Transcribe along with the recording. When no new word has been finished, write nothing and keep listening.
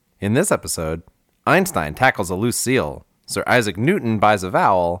In this episode, Einstein tackles a loose seal, Sir Isaac Newton buys a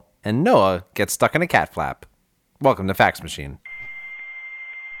vowel, and Noah gets stuck in a cat flap. Welcome to Fax Machine.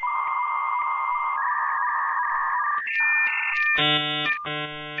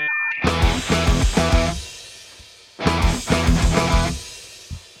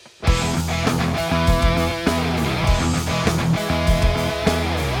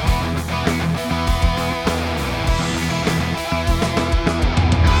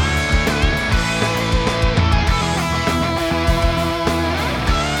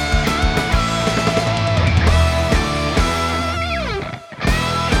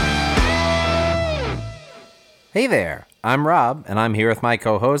 Hey there, I'm Rob, and I'm here with my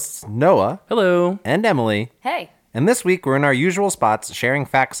co-hosts Noah. Hello. And Emily. Hey. And this week we're in our usual spots sharing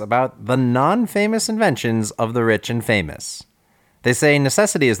facts about the non-famous inventions of the rich and famous. They say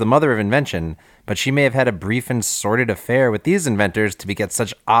necessity is the mother of invention, but she may have had a brief and sordid affair with these inventors to beget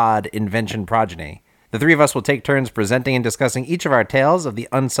such odd invention progeny. The three of us will take turns presenting and discussing each of our tales of the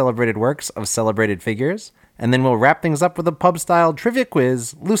uncelebrated works of celebrated figures, and then we'll wrap things up with a pub-style trivia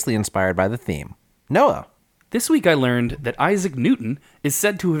quiz loosely inspired by the theme. Noah. This week I learned that Isaac Newton is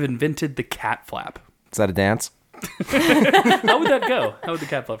said to have invented the cat flap. Is that a dance? How would that go? How would the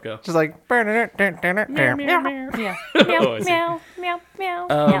cat flap go? Just like... Meow, meow, meow. Yeah. Oh, I see. Meow, meow, meow,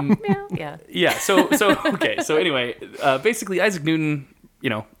 meow, meow. Yeah. Yeah, so anyway, basically Isaac Newton,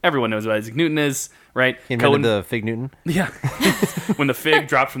 everyone knows what Isaac Newton is, right? He invented the Fig Newton? Yeah. When the fig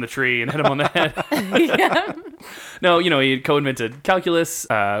dropped from the tree and hit him on the head. Yeah. No, he co-invented calculus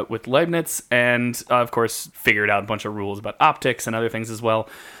with Leibniz and, of course, figured out a bunch of rules about optics and other things as well.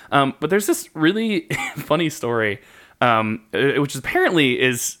 But there's this really funny story, which apparently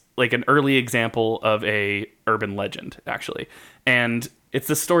is like an early example of a urban legend, actually. And it's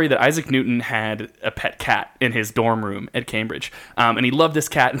the story that Isaac Newton had a pet cat in his dorm room at Cambridge. And he loved this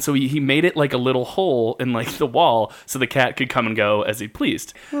cat, and so he made it like a little hole in like the wall so the cat could come and go as he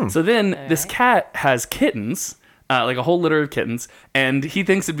pleased. So then this cat has kittens, like a whole litter of kittens, and he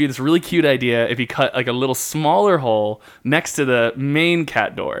thinks it'd be this really cute idea if he cut like a little smaller hole next to the main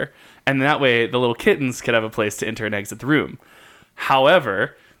cat door, and that way the little kittens could have a place to enter and exit the room.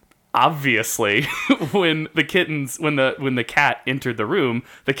 However, obviously, when the cat entered the room,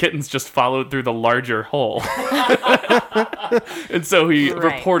 the kittens just followed through the larger hole. And so he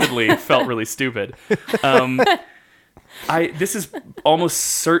reportedly felt really stupid. This is almost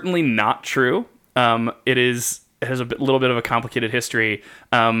certainly not true. It has a little bit of a complicated history.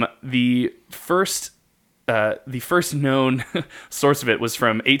 The first known source of it was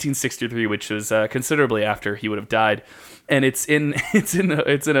from 1863, which was considerably after he would have died, and it's in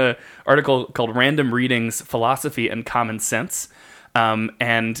a article called "Random Readings: Philosophy and Common Sense,"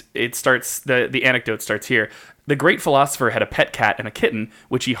 and it starts the anecdote starts here. The great philosopher had a pet cat and a kitten,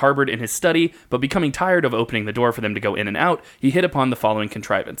 which he harbored in his study, but becoming tired of opening the door for them to go in and out, he hit upon the following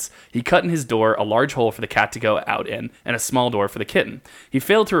contrivance. He cut in his door a large hole for the cat to go out in, and a small door for the kitten. He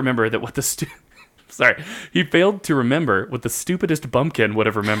failed to remember what the stupidest bumpkin would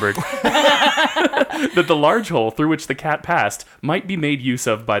have remembered. That the large hole through which the cat passed might be made use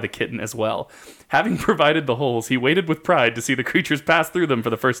of by the kitten as well. Having provided the holes, he waited with pride to see the creatures pass through them for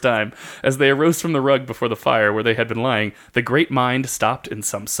the first time. As they arose from the rug before the fire where they had been lying, the great mind stopped in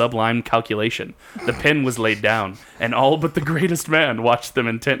some sublime calculation. The pen was laid down, and all but the greatest man watched them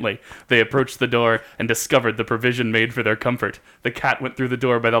intently. They approached the door and discovered the provision made for their comfort. The cat went through the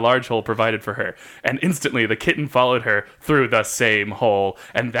door by the large hole provided for her, and instantly the kitten followed her through the same hole,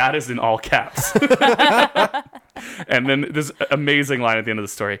 and that is in all caps. And then this amazing line at the end of the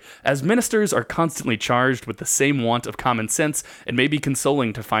story. As ministers are constantly charged with the same want of common sense, it may be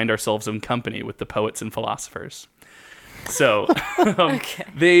consoling to find ourselves in company with the poets and philosophers. So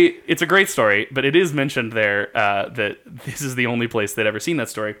it's a great story, but it is mentioned there that this is the only place they'd ever seen that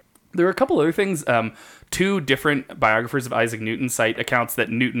story. There are a couple other things. Two different biographers of Isaac Newton cite accounts that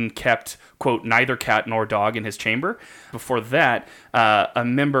Newton kept, quote, neither cat nor dog in his chamber. Before that, a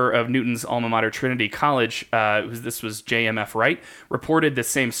member of Newton's alma mater, Trinity College, this was J.M.F. Wright, reported the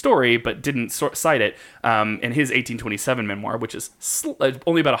same story but didn't cite it in his 1827 memoir, which is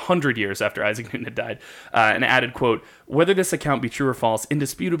only about 100 years after Isaac Newton had died, and added, quote, whether this account be true or false,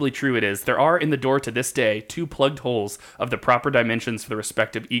 indisputably true it is. There are in the door to this day 2 plugged holes of the proper dimensions for the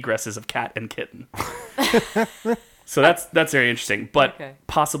respective egresses of cat and kitten. So that's very interesting, but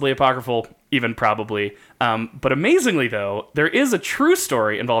possibly apocryphal, even probably. But amazingly, though, there is a true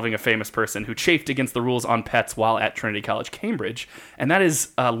story involving a famous person who chafed against the rules on pets while at Trinity College, Cambridge, and that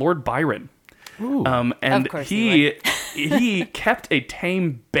is Lord Byron. Ooh, and he kept a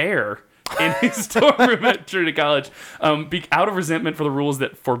tame bear in his dorm room at Trinity College, out of resentment for the rules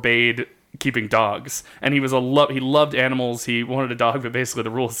that forbade keeping dogs. And he loved animals. He wanted a dog, but basically the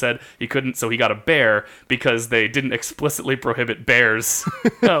rules said he couldn't, so he got a bear because they didn't explicitly prohibit bears.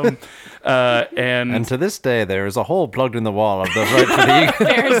 And to this day, there is a hole plugged in the wall of the right for the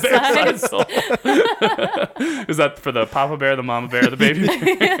Bear size. Is that for the papa bear, the mama bear, the baby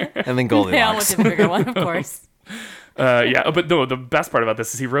bear? and then They all went Goldilocks. to the bigger one, of course. But no, the best part about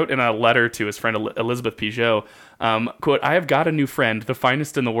this is he wrote in a letter to his friend Elizabeth Pigeot, quote, "I have got a new friend, the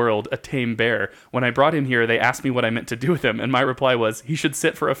finest in the world, a tame bear. When I brought him here, they asked me what I meant to do with him, and my reply was, he should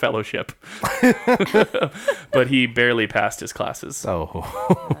sit for a fellowship." But he barely passed his classes. Oh,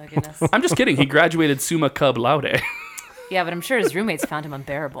 Oh, goodness. I'm just kidding. He graduated summa cum laude. Yeah, but I'm sure his roommates found him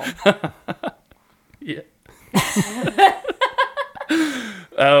unbearable. Yeah.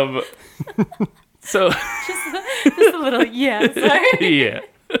 So, Just a little, yeah, sorry. yeah.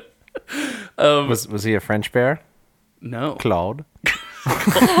 was he a French bear? No. Claude.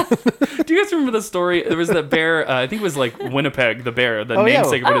 Do you guys remember the story? There was that bear, I think it was like Winnipeg, the bear, the Oh, yeah.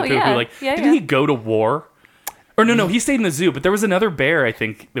 namesake of Winnie the Pooh, yeah. who Yeah, didn't yeah. he go to war? Or no, he stayed in the zoo, but there was another bear, I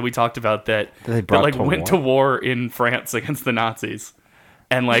think, that we talked about that they brought to went to war in France against the Nazis.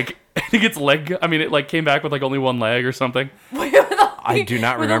 And I think it came back with only one leg or something. I do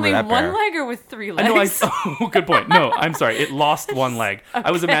not with remember only that one bear. leg or with three I know, legs? good point. No, I'm sorry. It lost one leg.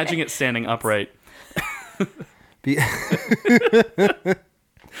 I was imagining it standing upright. Be-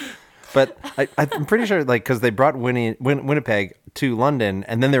 But I'm pretty sure, because they brought Winnipeg to London,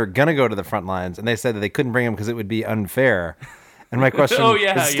 and then they were gonna go to the front lines, and they said that they couldn't bring him because it would be unfair. And my question Oh,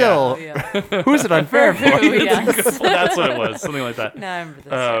 yeah, is still, Yeah. who's it unfair for? Ooh, yes. Well, that's what it was. Something like that. No, I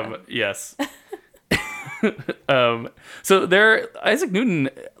remember this. Yes. So Isaac Newton,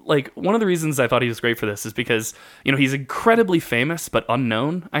 one of the reasons I thought he was great for this is because, he's incredibly famous, but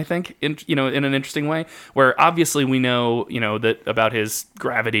unknown, I think, in an interesting way, where obviously we know, that about his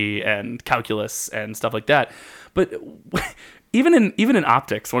gravity and calculus and stuff like that. But even in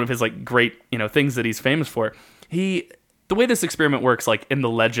optics, one of his great, things that he's famous for, the way this experiment works, in the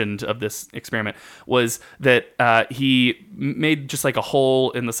legend of this experiment, was that he made just a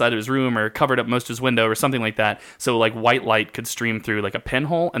hole in the side of his room or covered up most of his window or something like that, so white light could stream through a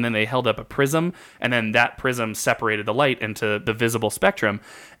pinhole, and then they held up a prism, and then that prism separated the light into the visible spectrum.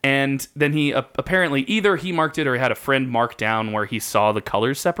 And then he apparently either he marked it or had a friend mark down where he saw the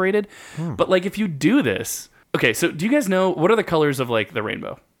colors separated. But if you do this, okay, so do you guys know what are the colors of the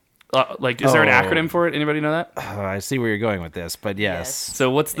rainbow? Is there an acronym for it? Anybody know that? I see where you're going with this, but yes.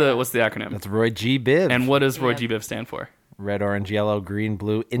 So what's the acronym? That's Roy G. Biv. And what does Roy Yeah. G. Biv stand for? Red, orange, yellow, green,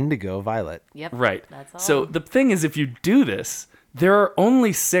 blue, indigo, violet. Yep. Right. That's all. So the thing is, if you do this, there are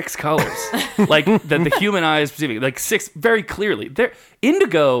only 6 colors, that the human eye is perceiving. 6 very clearly.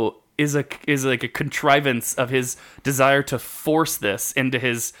 Indigo is a contrivance of his desire to force this into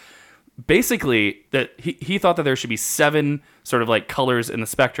his. Basically, that he thought that there should be 7 sort of colors in the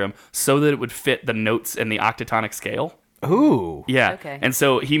spectrum so that it would fit the notes in the octatonic scale. Ooh. Yeah. Okay. And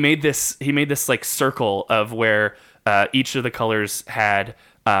so he made this circle of where each of the colors had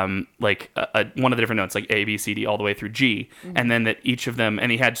one of the different notes, A, B, C, D, all the way through G, and then that each of them,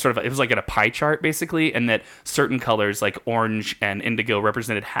 and he had sort of it was in a pie chart basically, and that certain colors like orange and indigo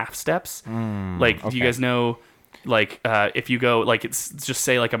represented half steps. Do you guys know? If you go it's just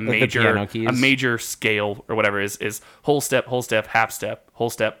say a the major piano keys? a major scale or whatever is whole step, half step,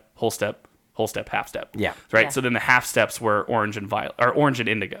 whole step, whole step, whole step, half step. Yeah. Right. Yeah. So then the half steps were orange and violet or orange and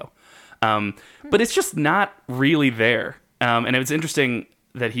indigo. But it's just not really there. And it was interesting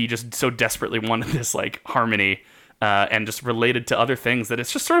that he just so desperately wanted this harmony and just related to other things that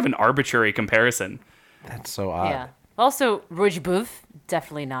it's just sort of an arbitrary comparison. That's so odd. Yeah. Also, Roy G. Biv,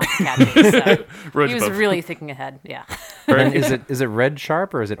 definitely not catchy. So Roy he G. was Biv. really thinking ahead. Yeah. And is it red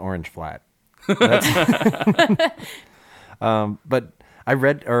sharp or is it orange flat? But I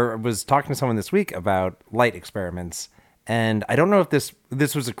read or was talking to someone this week about light experiments, and I don't know if this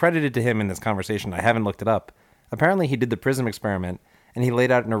was accredited to him in this conversation. I haven't looked it up. Apparently, he did the prism experiment, and he laid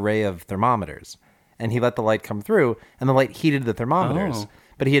out an array of thermometers, and he let the light come through, and the light heated the thermometers. Oh.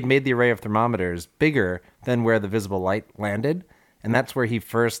 But he had made the array of thermometers bigger than where the visible light landed, and that's where he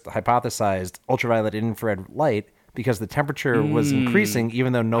first hypothesized ultraviolet and infrared light, because the temperature was increasing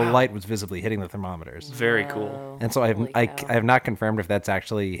even though no light was visibly hitting the thermometers. Very cool. And so I Holy I cow. have not confirmed if that's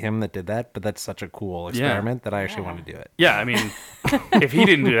actually him that did that, but that's such a cool experiment that I actually want to do it. Yeah, I mean, if he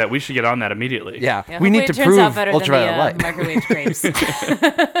didn't do that, we should get on that immediately. Yeah, Yeah, we hopefully need to it turns out prove better ultraviolet than the, light. microwave grapes.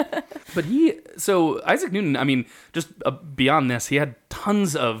 But Isaac Newton, I mean, just beyond this, he had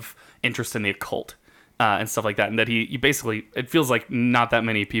tons of interest in the occult. and stuff like that. And that he basically, it feels like not that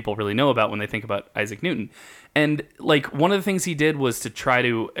many people really know about when they think about Isaac Newton. And like one of the things he did was to try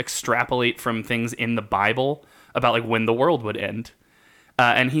to extrapolate from things in the Bible about like when the world would end.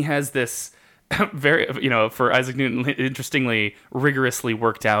 And he has this very, for Isaac Newton, interestingly, rigorously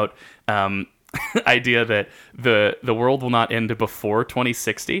worked out idea that the world will not end before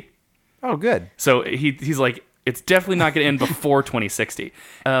 2060. Oh, good. So he's like, it's definitely not going to end before 2060.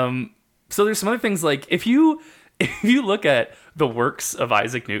 So there's some other things like if you look at the works of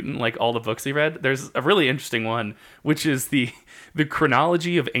Isaac Newton, like all the books he read, there's a really interesting one, which is the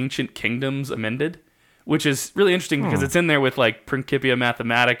Chronology of Ancient Kingdoms Amended, which is really interesting because it's in there with like Principia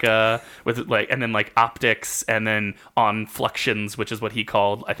Mathematica, with like, and then like optics, and then on fluxions, which is what he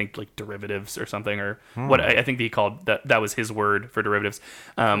called, I think, like derivatives or something, or what I think he called that was his word for derivatives.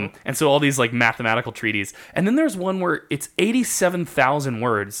 And so all these like mathematical treatises, and then there's one where it's 87,000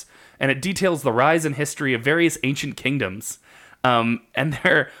 words, and it details the rise and history of various ancient kingdoms. And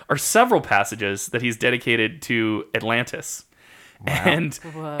there are several passages that he's dedicated to Atlantis.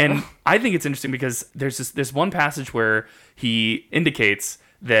 Wow. And I think it's interesting because there's one passage where he indicates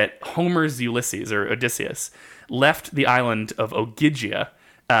that Homer's Ulysses, or Odysseus, left the island of Ogygia,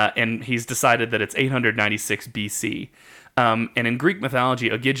 and he's decided that it's 896 BC. And in Greek mythology,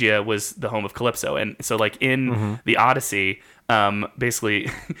 Ogygia was the home of Calypso. And so like in the Odyssey, basically,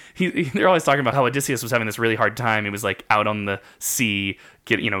 they're always talking about how Odysseus was having this really hard time. He was like out on the sea,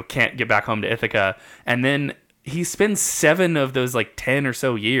 can't get back home to Ithaca. And then he spends 7 of those like 10 or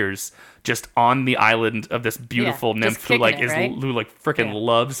so years just on the island of this beautiful nymph who like freaking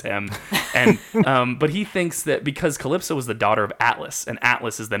loves him. And but he thinks that because Calypso was the daughter of Atlas, and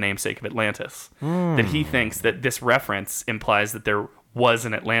Atlas is the namesake of Atlantis, that he thinks that this reference implies that there was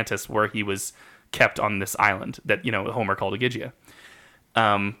an Atlantis where he was kept on this island that Homer called Ogygia.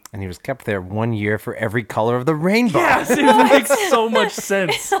 And he was kept there 1 year for every color of the rainbow. Yes, it makes so much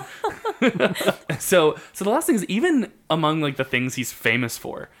sense. So the last thing is, even among like the things he's famous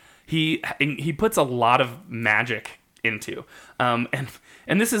for, he puts a lot of magic into, and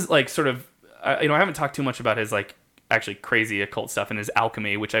this is like sort of I haven't talked too much about his like actually crazy occult stuff and his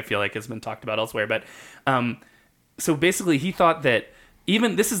alchemy, which I feel like has been talked about elsewhere. But so basically, he thought that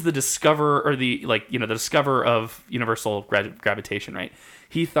even this is the discoverer, or the the discoverer of universal gravitation, right?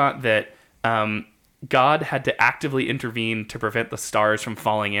 He thought that God had to actively intervene to prevent the stars from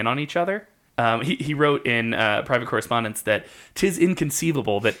falling in on each other. He wrote in private correspondence that 'tis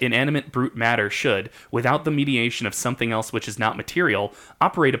inconceivable that inanimate brute matter should, without the mediation of something else which is not material,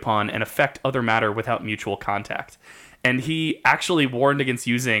 operate upon and affect other matter without mutual contact. And he actually warned against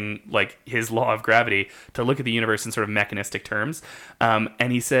using like his law of gravity to look at the universe in sort of mechanistic terms.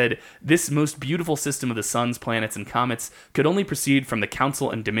 And he said, this most beautiful system of the suns, planets, and comets could only proceed from the counsel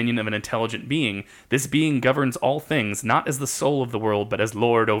and dominion of an intelligent being. This being governs all things, not as the soul of the world, but as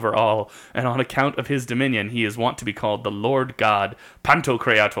Lord over all. And on account of his dominion, he is wont to be called the Lord God,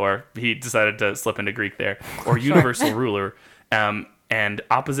 Pantocrator. He decided to slip into Greek there, or universal ruler. And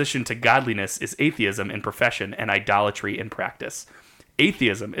opposition to godliness is atheism in profession and idolatry in practice.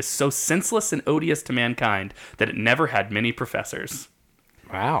 Atheism is so senseless and odious to mankind that it never had many professors.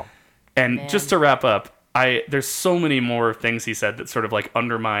 Wow. And just to wrap up, there's so many more things he said that sort of like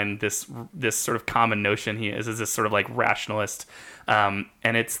undermine this sort of common notion he is this sort of like rationalist. And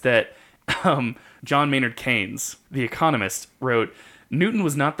it's that John Maynard Keynes, the economist, wrote, Newton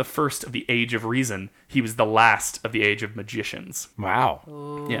was not the first of the age of reason. He was the last of the age of magicians. Wow.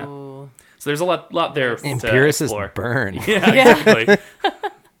 Ooh. Yeah. So there's a lot there to Empiricist explore. burn. Yeah, exactly.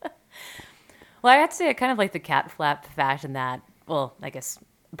 Well, I have to say, I kind of like the cat flap fact in that, well, I guess,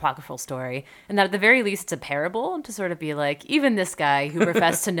 apocryphal story, and that at the very least it's a parable to sort of be like, even this guy who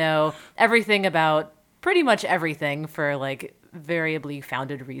professed to know everything about pretty much everything for like variably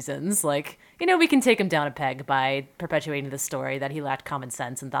founded reasons, like, we can take him down a peg by perpetuating the story that he lacked common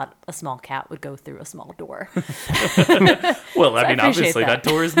sense and thought a small cat would go through a small door. Well, I mean, obviously that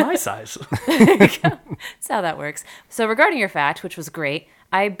door is my size. That's how that works. So regarding your fact, which was great,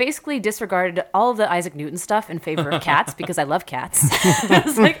 I basically disregarded all of the Isaac Newton stuff in favor of cats because I love cats. I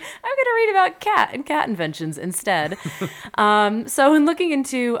was like, I'm going to read about cat inventions instead. So in looking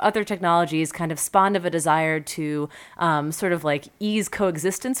into other technologies, kind of spawned of a desire to sort of like ease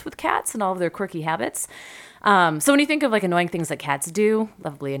coexistence with cats and all of their quirky habits. So when you think of like annoying things that cats do,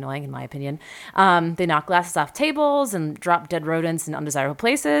 lovably annoying in my opinion, they knock glasses off tables and drop dead rodents in undesirable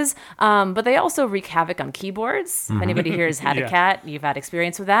places, but they also wreak havoc on keyboards. If anybody here has had a cat, you've had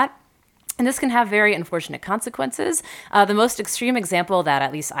experience with that. And this can have very unfortunate consequences. The most extreme example that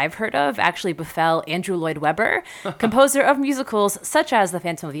at least I've heard of actually befell Andrew Lloyd Webber, composer of musicals such as The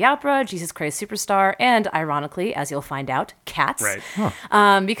Phantom of the Opera, Jesus Christ Superstar, and ironically, as you'll find out, Cats.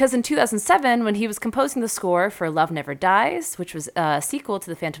 Right. Because in 2007, when he was composing the score for Love Never Dies, which was a sequel to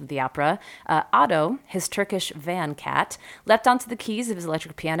The Phantom of the Opera, Otto, his Turkish van cat, leapt onto the keys of his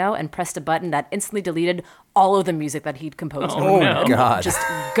electric piano and pressed a button that instantly deleted all of the music that he'd composed. Oh, no. God. Just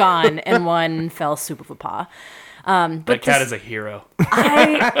gone in one fell swoop of a paw. That cat is a hero.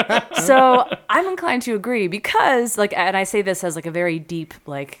 So I'm inclined to agree because, like, and I say this as like a very deep,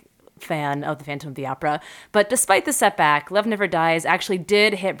 like, fan of The Phantom of the Opera. But despite the setback, Love Never Dies actually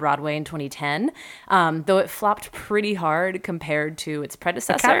did hit Broadway in 2010, though it flopped pretty hard compared to its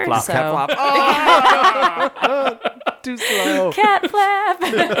predecessor. Cat flop. So, Cat flop. Too slow. Cat flap.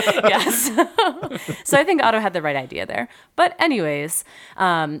 Yes. So I think Otto had the right idea there. But anyways,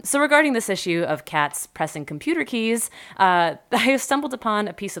 so regarding this issue of cats pressing computer keys, I stumbled upon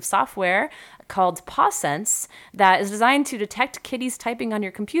a piece of software called PawSense that is designed to detect kitties typing on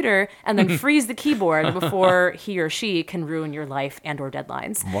your computer and then freeze the keyboard before he or she can ruin your life and or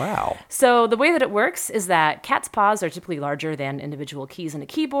deadlines. Wow. So the way that it works is that cats' paws are typically larger than individual keys in a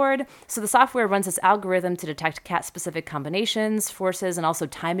keyboard. So the software runs this algorithm to detect cat-specific combinations, forces, and also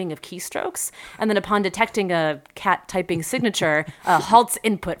timing of keystrokes. And then upon detecting a cat typing signature, halts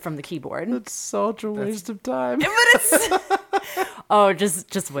input from the keyboard. It's such a waste of time. Oh,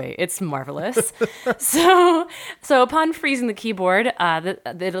 just wait. It's marvelous. So upon freezing the keyboard,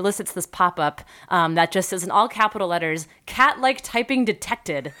 it elicits this pop-up that just says in all capital letters, cat-like typing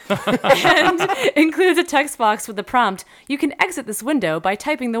detected, and includes a text box with the prompt, you can exit this window by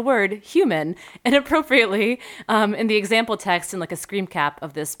typing the word human. And appropriately, in the example text in like a screen cap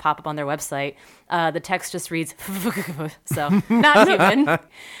of this pop-up on their website, the text just reads, so not human.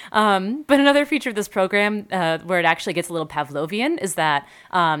 But another feature of this program where it actually gets a little Pavlovian is that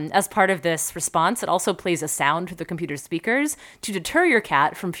as part of this response, it also plays a sound through the computer speakers to deter your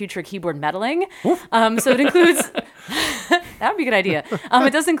cat from future keyboard meddling. So it includes, that would be a good idea.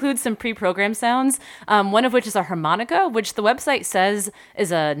 It does include some pre-programmed sounds, one of which is a harmonica, which the website says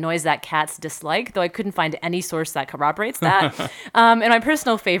is a noise that cats dislike, though I couldn't find any source that corroborates that. And my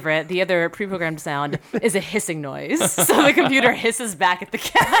personal favorite, the other pre-programmed sound, is a hissing noise. So the computer hisses back at the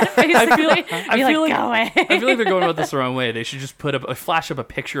cat, basically. I feel like go away. I feel like they're going about this the wrong way. They should just put flash up a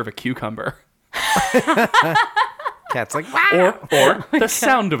picture of a cucumber. Cat's like, wow. Or the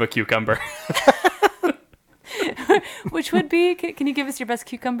sound of a cucumber. Which would be, can you give us your best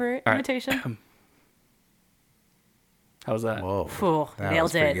cucumber right. imitation? How's that? Whoa. Ooh, That nailed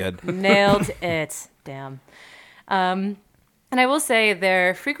was pretty it. good. Nailed it. Damn. And I will say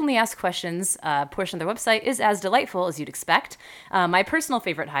their frequently asked questions portion of their website is as delightful as you'd expect. My personal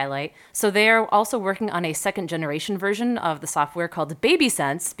favorite highlight. So they're also working on a second generation version of the software called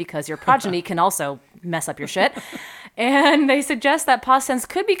BabySense because your progeny can also mess up your shit. And they suggest that PawSense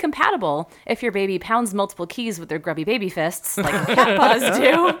could be compatible if your baby pounds multiple keys with their grubby baby fists, like cat paws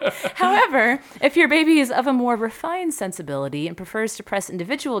do. However, if your baby is of a more refined sensibility and prefers to press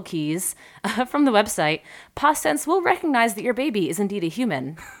individual keys from the website, PawSense will recognize that your baby is indeed a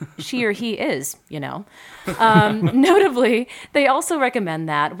human. She or he is, you know. Notably, they also recommend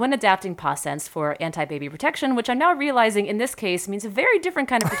that when adapting PawSense for anti-baby protection, which I'm now realizing in this case means a very different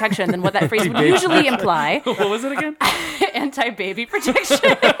kind of protection than what that phrase would usually imply. What was it again? Anti-baby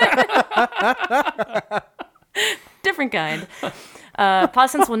protection. Different kind.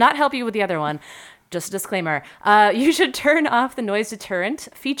 PawSense will not help you with the other one. Just a disclaimer. You should turn off the noise deterrent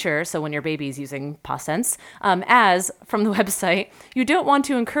feature, so when your baby is using PawSense, as, from the website, you don't want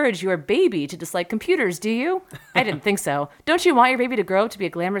to encourage your baby to dislike computers, do you? I didn't think so. Don't you want your baby to grow up to be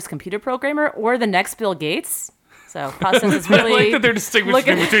a glamorous computer programmer or the next Bill Gates? So PawSense is really... I like that they're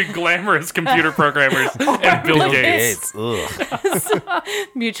distinguishing between glamorous computer programmers and Bill Gates.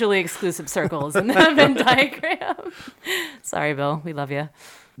 Mutually exclusive circles in the Venn diagram. Sorry, Bill. We love you.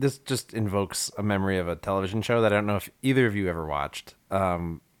 This just invokes a memory of a television show that I don't know if either of you ever watched.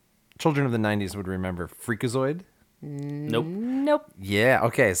 Children of the 90s would remember Freakazoid. Nope. Yeah,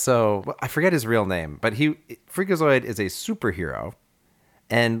 okay, so I forget his real name, but Freakazoid is a superhero,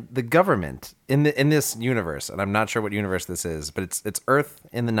 and the government in this universe, and I'm not sure what universe this is, but it's Earth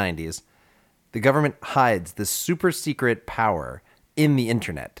in the 90s, the government hides this super secret power in the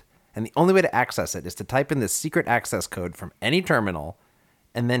internet, and the only way to access it is to type in this secret access code from any terminal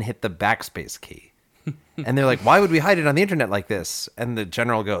and then hit the backspace key. And they're like, why would we hide it on the internet like this? And the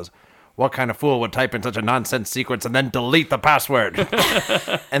general goes, What kind of fool would type in such a nonsense sequence and then delete the password?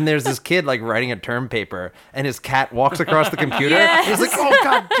 And there's this kid like writing a term paper, and his cat walks across the computer. Yes. He's like, oh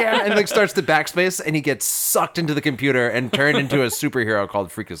god damn it, and like starts to backspace, and he gets sucked into the computer and turned into a superhero called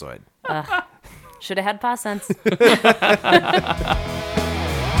Freakazoid. Should have had pa sense.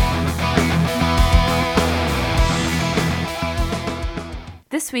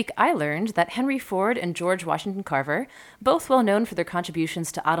 This week, I learned that Henry Ford and George Washington Carver, both well known for their contributions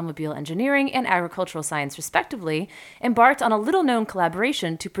to automobile engineering and agricultural science respectively, embarked on a little-known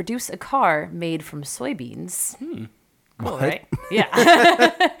collaboration to produce a car made from soybeans. Cool, right?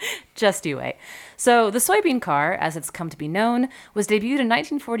 Yeah. Just you wait. So the soybean car, as it's come to be known, was debuted in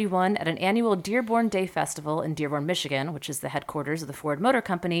 1941 at an annual Dearborn Day Festival in Dearborn, Michigan, which is the headquarters of the Ford Motor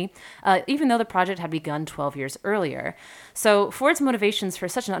Company, even though the project had begun 12 years earlier. So Ford's motivations for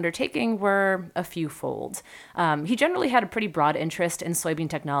such an undertaking were a few-fold. He generally had a pretty broad interest in soybean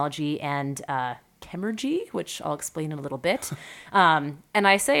technology and chemergy, which I'll explain in a little bit. And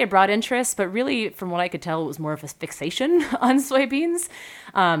I say a broad interest, but really, from what I could tell, it was more of a fixation on soybeans.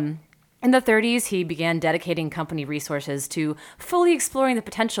 In the 30s, he began dedicating company resources to fully exploring the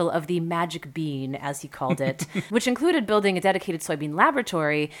potential of the magic bean, as he called it, which included building a dedicated soybean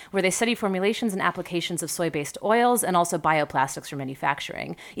laboratory where they studied formulations and applications of soy-based oils and also bioplastics for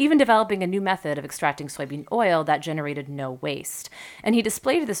manufacturing, even developing a new method of extracting soybean oil that generated no waste. And he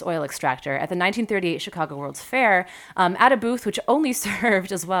displayed this oil extractor at the 1938 Chicago World's Fair at a booth which only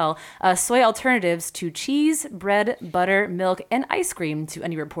served, as well, soy alternatives to cheese, bread, butter, milk, and ice cream to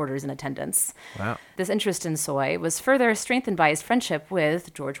any reporters in attendance. Wow. This interest in soy was further strengthened by his friendship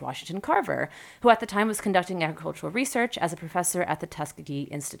with George Washington Carver, who at the time was conducting agricultural research as a professor at the Tuskegee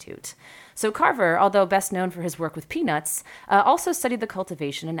Institute. So Carver, although best known for his work with peanuts, also studied the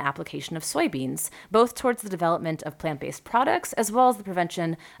cultivation and application of soybeans, both towards the development of plant-based products as well as the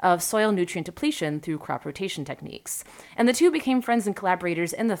prevention of soil nutrient depletion through crop rotation techniques. And the two became friends and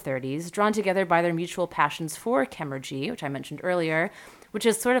collaborators in the 30s, drawn together by their mutual passions for chemergy, which I mentioned earlier, which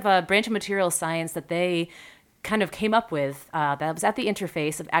is sort of a branch of materials science that they kind of came up with that was at the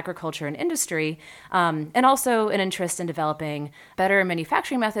interface of agriculture and industry, and also an interest in developing better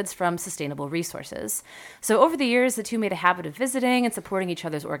manufacturing methods from sustainable resources. So over the years, the two made a habit of visiting and supporting each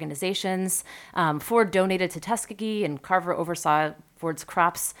other's organizations. Ford donated to Tuskegee, and Carver oversaw Ford's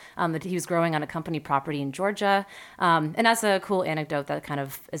crops that he was growing on a company property in Georgia. And as a cool anecdote that kind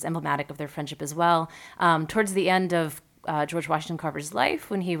of is emblematic of their friendship as well, towards the end of George Washington Carver's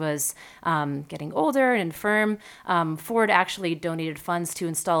life, when he was getting older and infirm, Ford actually donated funds to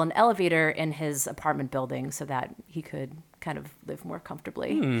install an elevator in his apartment building so that he could kind of live more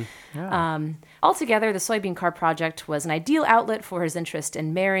comfortably. Altogether, the soybean car project was an ideal outlet for his interest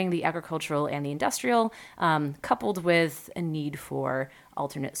in marrying the agricultural and the industrial, coupled with a need for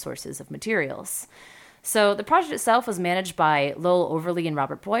alternate sources of materials. So the project itself was managed by Lowell Overly and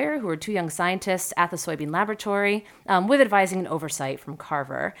Robert Boyer, who were two young scientists at the soybean laboratory, with advising and oversight from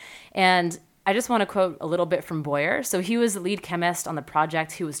Carver. And I just want to quote a little bit from Boyer. So he was the lead chemist on the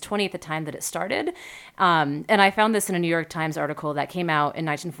project. He was 20 at the time that it started. And I found this in a New York Times article that came out in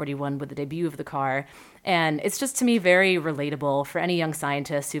 1941 with the debut of the car. And it's just, to me, very relatable for any young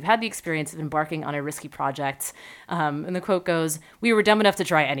scientists who've had the experience of embarking on a risky project. And the quote goes, "We were dumb enough to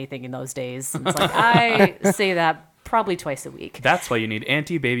try anything in those days." And it's like, I say that probably twice a week. That's why you need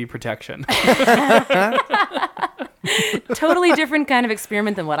anti-baby protection. Totally different kind of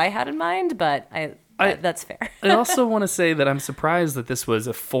experiment than what I had in mind, but that's fair. I also want to say that I'm surprised that this was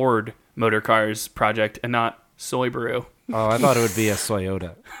a Ford Motor Cars project and not Soy Brew. Oh, I thought it would be a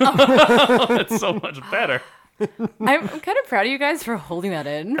Soyota. That's so much better. I'm kind of proud of you guys for holding that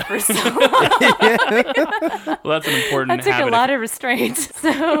in for so long. Well, that's an important That took habit. a lot of restraint.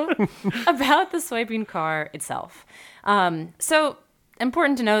 So, about the soybean car itself.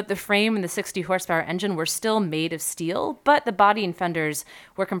 Important to note, the frame and the 60 horsepower engine were still made of steel, but the body and fenders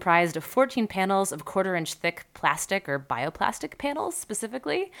were comprised of 14 panels of 1/4-inch thick plastic or bioplastic panels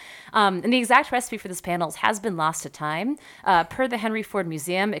specifically. And the exact recipe for these panels has been lost to time. Per the Henry Ford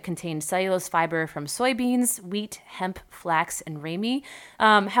Museum, it contained cellulose fiber from soybeans, wheat, hemp, flax, and ramie.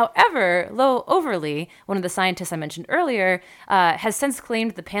 However, Lowell Overly, one of the scientists I mentioned earlier, has since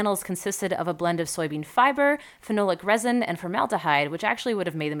claimed the panels consisted of a blend of soybean fiber, phenolic resin, and formaldehyde, which actually would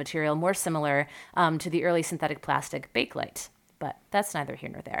have made the material more similar to the early synthetic plastic Bakelite. But that's neither here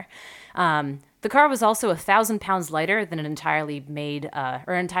nor there. The car was also 1,000 pounds lighter than an entirely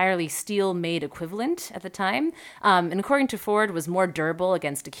steel-made equivalent at the time, and according to Ford, was more durable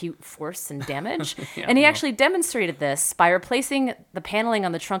against acute force and damage. And he actually demonstrated this by replacing the paneling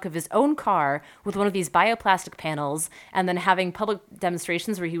on the trunk of his own car with one of these bioplastic panels, and then having public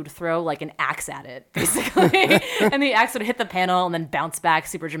demonstrations where he would throw like an axe at it, basically, and the axe would hit the panel and then bounce back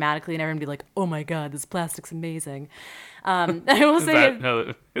super dramatically, and everyone would be like, "Oh my god, this plastic's amazing." I will say,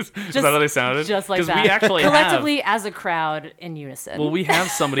 is that how they sounded? just like that. Because we actually collectively as a crowd in unison. Well, we have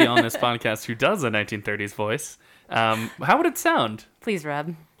somebody on this podcast who does a 1930s voice. How would it sound? Please,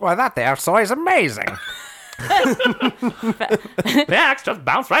 Rob. Well, that there soy is amazing. The axe just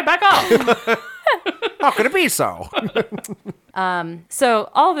bounced right back off. How could it be so? So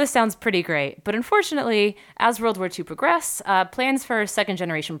all of this sounds pretty great, but unfortunately, as World War II progressed, plans for a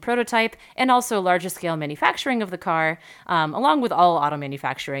second-generation prototype and also larger-scale manufacturing of the car, along with all auto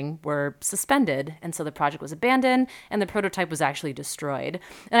manufacturing, were suspended, and so the project was abandoned, and the prototype was actually destroyed.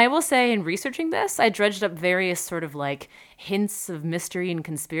 And I will say, in researching this, I dredged up various sort of like hints of mystery and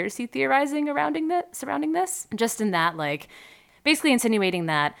conspiracy theorizing surrounding this, just in that like basically insinuating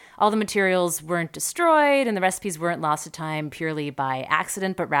that all the materials weren't destroyed and the recipes weren't lost to time purely by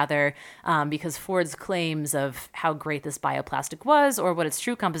accident, but rather because Ford's claims of how great this bioplastic was or what its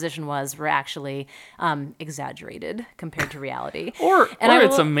true composition was were actually exaggerated compared to reality. Or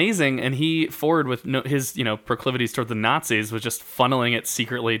it's amazing, and Ford, with his proclivities toward the Nazis, was just funneling it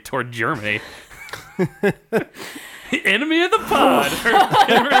secretly toward Germany. Enemy of the pod,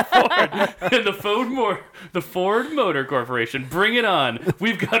 Henry Ford, and the Ford Motor Corporation. Bring it on.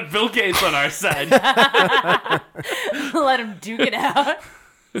 We've got Bill Gates on our side. Let him duke it out.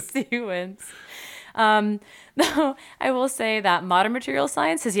 See who wins. Though I will say that modern material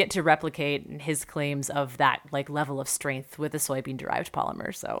science has yet to replicate his claims of that like level of strength with a soybean-derived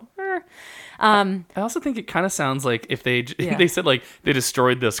polymer. So, I also think it kind of sounds like if they said like they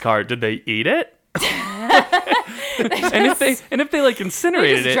destroyed this car, did they eat it? And if they like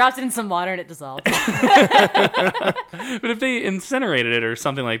incinerated it, dropped it in some water and it dissolved. but if they incinerated it or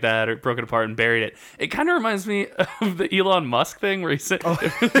something like that, or broke it apart and buried it, it kind of reminds me of the Elon Musk thing where he said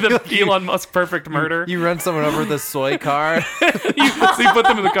the Elon Musk perfect murder. You run someone over with a soy car. So you put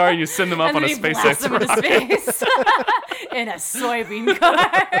them in the car and you send them up on a SpaceX rocket. Space in a soybean car.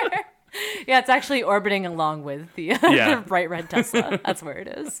 Yeah, it's actually orbiting along with the bright red Tesla. That's where it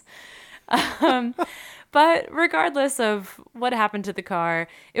is. But regardless of what happened to the car,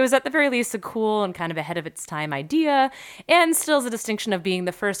 it was at the very least a cool and kind of ahead of its time idea, and still is a distinction of being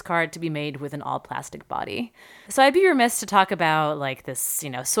the first car to be made with an all-plastic body. So I'd be remiss to talk about like this,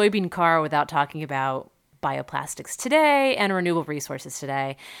 soybean car without talking about bioplastics today and renewable resources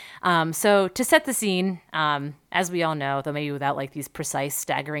today. So to set the scene, as we all know, though maybe without like these precise,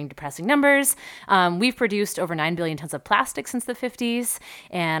 staggering, depressing numbers, we've produced over 9 billion tons of plastic since the 50s,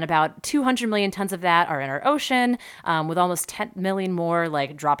 and about 200 million tons of that are in our ocean, with almost 10 million more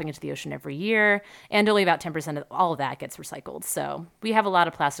like dropping into the ocean every year, and only about 10% of all of that gets recycled. So we have a lot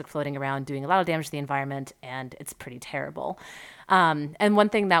of plastic floating around doing a lot of damage to the environment, and it's pretty terrible. And one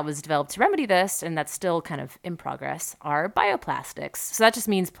thing that was developed to remedy this, and that's still kind of in progress, are bioplastics. So that just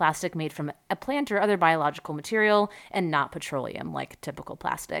means plastic made from a plant or other biological material and not petroleum, like typical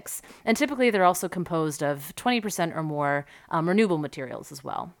plastics. And typically they're also composed of 20% or more renewable materials as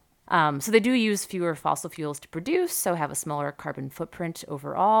well. So they do use fewer fossil fuels to produce, so have a smaller carbon footprint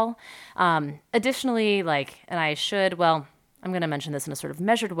overall. Additionally, I'm going to mention this in a sort of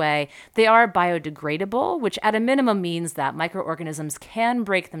measured way, they are biodegradable, which at a minimum means that microorganisms can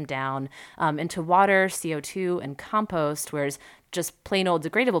break them down into water, CO2, and compost, whereas just plain old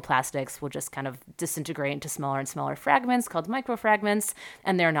degradable plastics will just kind of disintegrate into smaller and smaller fragments called microfragments,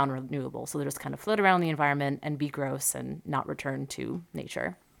 and they're non-renewable. So they'll just kind of float around the environment and be gross and not return to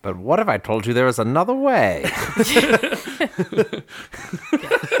nature. But what if I told you there was another way?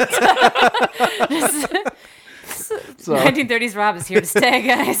 So, 1930s Rob is here to stay,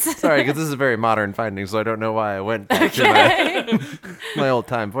 guys. Sorry, because this is a very modern finding, so I don't know why I went back to my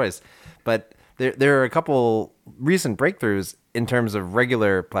old-time voice. But there are a couple recent breakthroughs in terms of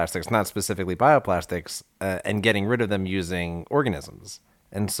regular plastics, not specifically bioplastics, and getting rid of them using organisms.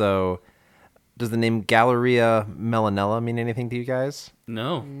 And so, does the name Galleria melanella mean anything to you guys?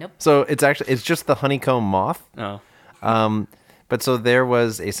 No. Nope. So it's just the honeycomb moth. Oh. But so there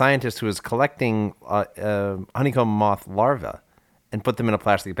was a scientist who was collecting honeycomb moth larvae and put them in a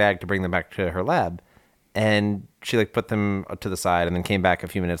plastic bag to bring them back to her lab. And she put them to the side and then came back a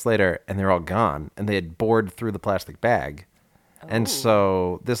few minutes later and they're all gone. And they had bored through the plastic bag. Oh. And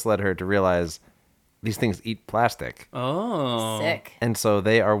so this led her to realize these things eat plastic. Oh. Sick. And so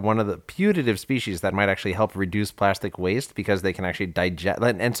they are one of the putative species that might actually help reduce plastic waste because they can actually digest.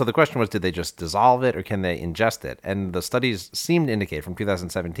 And so the question was, did they just dissolve it or can they ingest it? And the studies seem to indicate from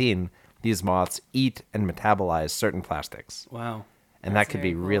 2017, these moths eat and metabolize certain plastics. Wow. And that could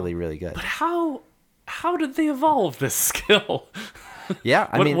be really, really good. But how did they evolve this skill? Yeah,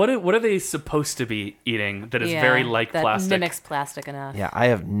 I mean, what are they supposed to be eating that is very like that plastic? mimics plastic enough. yeah, I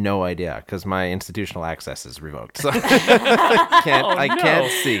have no idea because my institutional access is revoked. So I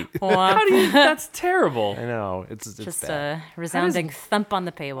can't see. How do you? That's terrible. I know it's Just bad. a resounding thump on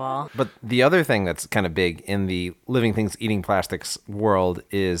the paywall. But the other thing that's kind of big in the living things eating plastics world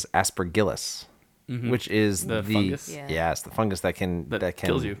is Aspergillus, which is The fungus? Yeah. Yes, the fungus that can That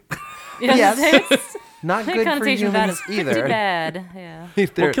kills you. Yes. Not The good for connotation of that humans is pretty either. bad. Yeah. Well,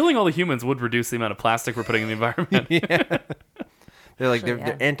 They're, killing all the humans would reduce the amount of plastic we're putting in the environment. they're like Actually, they're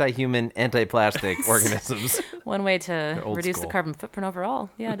yeah. anti-human, anti-plastic organisms. One way to old reduce school. the carbon footprint overall.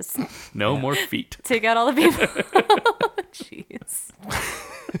 Yeah, just No more feet. take out all the people. Jeez.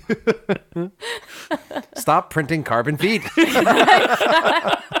 Stop printing carbon feet. We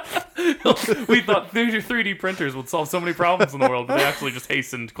thought 3D printers would solve so many problems in the world, but they actually just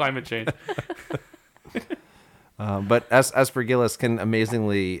hastened climate change. But Aspergillus can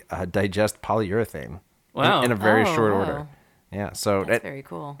amazingly digest polyurethane Wow. in a very Oh, short wow. order. Yeah, so That's very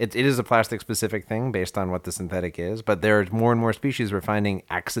cool. it is a plastic-specific thing based on what the synthetic is, but there are more and more species we're finding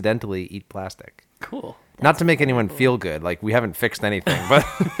accidentally eat plastic. Cool. Not to make anyone feel good, like we haven't fixed anything, but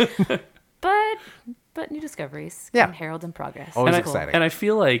But new discoveries Yeah. can herald in progress. Always That's cool. exciting. And I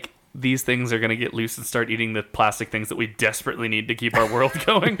feel like these things are going to get loose and start eating the plastic things that we desperately need to keep our world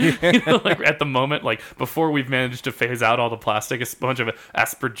going. You know, like at the moment, like before we've managed to phase out all the plastic, a bunch of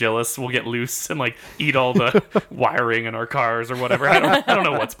Aspergillus will get loose and like eat all the wiring in our cars or whatever. I don't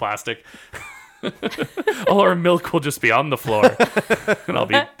know what's plastic. All our milk will just be on the floor, and I'll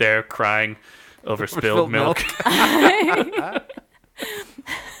be there crying over spilled milk.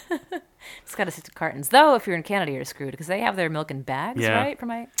 It's got to stick to cartons. Though, if you're in Canada, you're screwed because they have their milk in bags, Yeah. right? For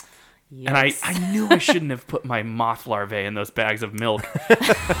my. And I Yes. knew I shouldn't have put my moth larvae in those bags of milk.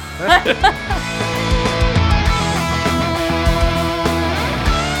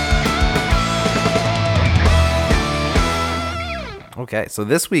 Okay, so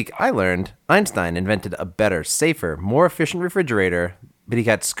this week I learned Einstein invented a better, safer, more efficient refrigerator, but he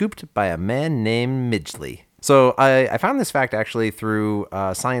got scooped by a man named Midgley. So I found this fact actually through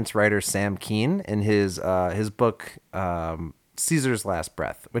science writer Sam Keen in his book Caesar's Last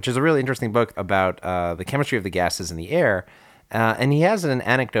Breath, which is a really interesting book about the chemistry of the gases in the air. And he has an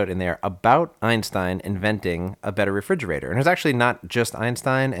anecdote in there about Einstein inventing a better refrigerator. And it was actually not just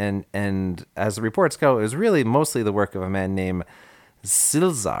Einstein, and as the reports go, it was really mostly the work of a man named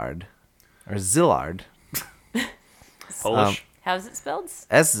Szilard. Polish. How's it spelled?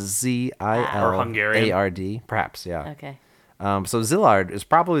 Szilard. Or Hungarian. Perhaps, yeah. Okay. So Szilard is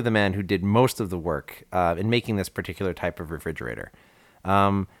probably the man who did most of the work in making this particular type of refrigerator.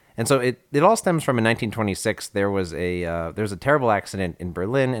 And so it all stems from in 1926. There was a terrible accident in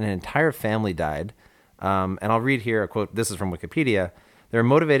Berlin, and an entire family died. And I'll read here a quote. This is from Wikipedia. They were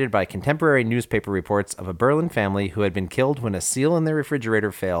motivated by contemporary newspaper reports of a Berlin family who had been killed when a seal in their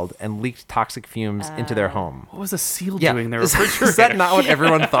refrigerator failed and leaked toxic fumes into their home. What was a seal doing in their Is refrigerator? that not what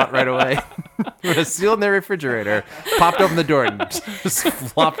everyone thought right away? When a seal in their refrigerator popped open the door and just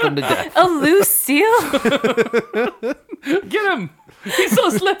flopped them to death. A loose seal? Get him! He's so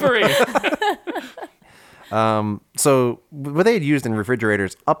slippery. So what they had used in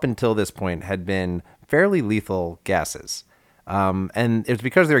refrigerators up until this point had been fairly lethal gases. And it was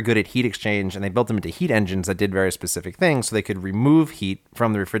because they were good at heat exchange, and they built them into heat engines that did very specific things, so they could remove heat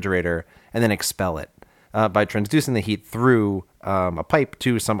from the refrigerator and then expel it by transducing the heat through a pipe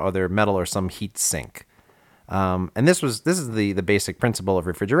to some other metal or some heat sink. And this is the basic principle of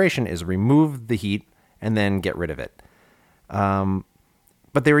refrigeration: is remove the heat and then get rid of it.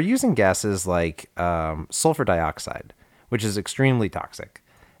 But they were using gases like sulfur dioxide, which is extremely toxic.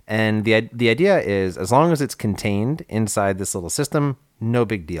 And the idea is, as long as it's contained inside this little system, no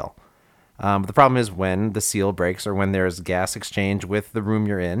big deal. But the problem is when the seal breaks or when there's gas exchange with the room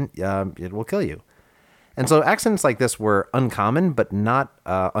you're in, it will kill you. And so accidents like this were uncommon, but not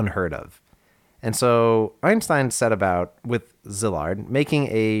unheard of. And so Einstein set about, with Szilard, making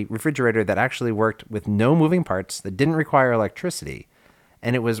a refrigerator that actually worked with no moving parts, that didn't require electricity,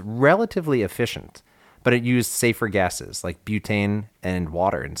 and it was relatively efficient. But it used safer gases like butane and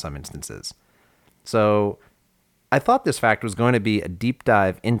water in some instances. So I thought this fact was going to be a deep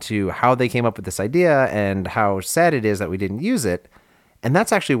dive into how they came up with this idea and how sad it is that we didn't use it. And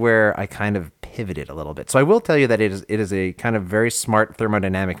that's actually where I kind of pivoted a little bit. So I will tell you that it is a kind of very smart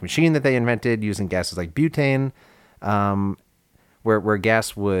thermodynamic machine that they invented using gases like butane, where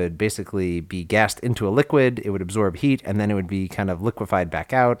gas would basically be gassed into a liquid, it would absorb heat, and then it would be kind of liquefied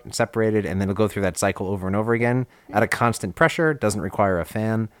back out and separated, and then it'll go through that cycle over and over again at a constant pressure. Doesn't require a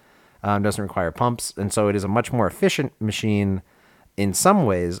fan, doesn't require pumps, and so it is a much more efficient machine in some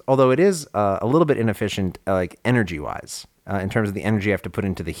ways, although it is a little bit inefficient, like energy-wise, in terms of the energy you have to put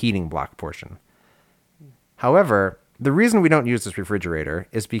into the heating block portion. However, the reason we don't use this refrigerator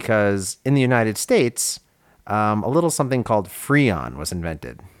is because in the United States, a little something called Freon was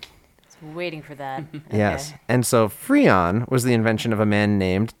invented. Waiting for that. Yes. Okay. And so Freon was the invention of a man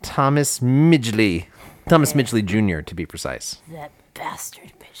named Thomas Midgley. Thomas Midgley Jr., to be precise. That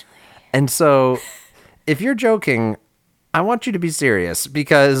bastard Midgley. And so if you're joking, I want you to be serious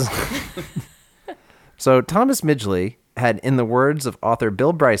because so Thomas Midgley had, in the words of author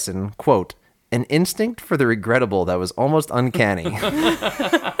Bill Bryson, quote, an instinct for the regrettable that was almost uncanny.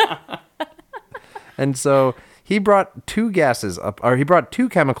 And so he brought two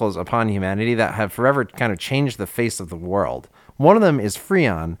chemicals upon humanity that have forever kind of changed the face of the world. One of them is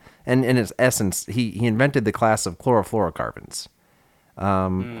Freon, and in its essence, he invented the class of chlorofluorocarbons.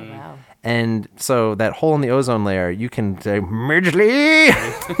 Wow. And so that hole in the ozone layer, you can say, Midgley!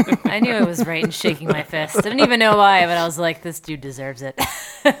 I knew I was right in shaking my fist. I didn't even know why, but I was like, this dude deserves it.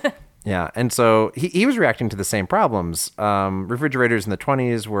 Yeah, and so he was reacting to the same problems. Refrigerators in the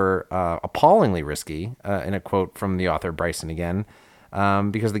 1920s were appallingly risky, in a quote from the author Bryson again,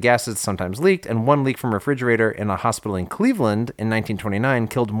 because the gases sometimes leaked, and one leak from a refrigerator in a hospital in Cleveland in 1929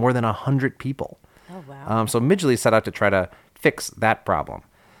 killed more than 100 people. Oh, wow. So Midgley set out to try to fix that problem.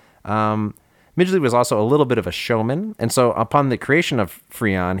 Midgley was also a little bit of a showman, and so upon the creation of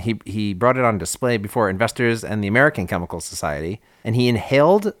Freon, he brought it on display before investors and the American Chemical Society, and he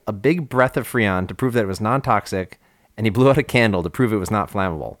inhaled a big breath of Freon to prove that it was non-toxic, and he blew out a candle to prove it was not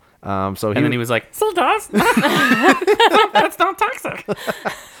flammable. Then he was like, "So does that's not toxic.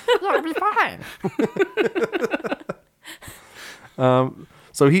 It'll be fine."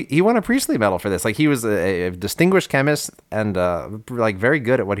 So he won a Priestley Medal for this. Like, he was a distinguished chemist and like very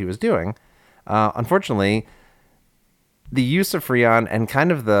good at what he was doing. Unfortunately, the use of Freon and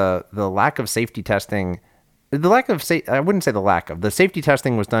kind of the lack of safety testing, I wouldn't say the lack of, the safety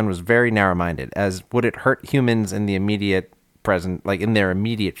testing was very narrow-minded, as would it hurt humans in the immediate present, like in their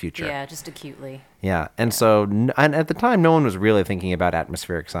immediate future. Yeah, just acutely. Yeah, and so, and at the time, no one was really thinking about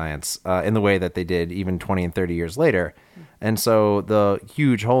atmospheric science in the way that they did even 20 and 30 years later. And so the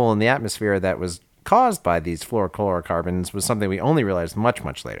huge hole in the atmosphere that was caused by these fluorocarbons was something we only realized much,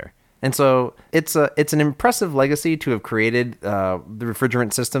 much later. And so it's an impressive legacy to have created the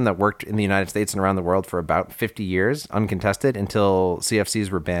refrigerant system that worked in the United States and around the world for about 50 years, uncontested, until CFCs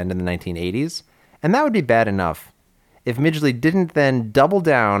were banned in the 1980s. And that would be bad enough if Midgley didn't then double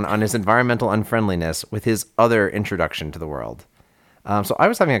down on his environmental unfriendliness with his other introduction to the world. So I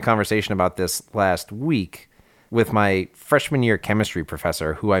was having a conversation about this last week with my freshman year chemistry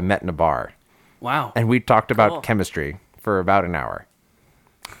professor, who I met in a bar. Wow. And we talked about Cool. chemistry for about an hour.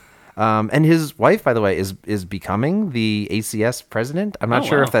 And his wife, by the way, is becoming the ACS president. I'm not Oh,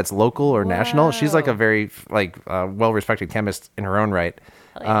 sure wow. if that's local or national. She's like a Whoa. very well-respected chemist in her own right.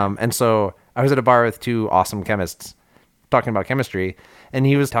 yeah. And so I was at a bar with two awesome chemists talking about chemistry, and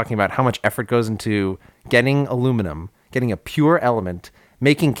he was talking about how much effort goes into getting aluminum, getting a pure element,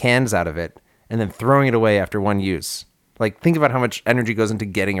 making cans out of it, and then throwing it away after one use. Like, think about how much energy goes into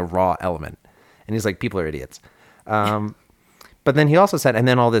getting a raw element. And he's like, people are idiots. But then he also said, and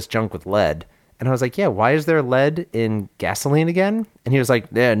then all this junk with lead. And I was like, yeah, why is there lead in gasoline again? And he was like,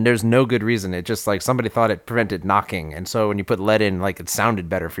 yeah, and there's no good reason. It just, like, somebody thought it prevented knocking. And so when you put lead in, like, it sounded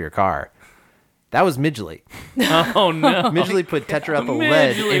better for your car. That was Midgley. Oh no. Midgley put tetraethyl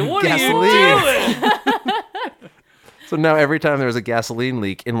lead Midgley, in what gasoline. are you doing? So now every time there was a gasoline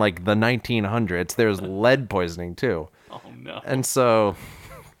leak in, like, the 1900s, there's lead poisoning, too. Oh no. And so,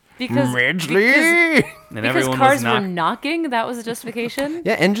 Because Midgley! And because everyone cars was were knocked. knocking, that was the justification.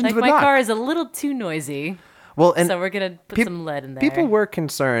 Yeah, engines like would my knock. car is a little too noisy, Well, and so we're gonna put peop- some lead in there. people were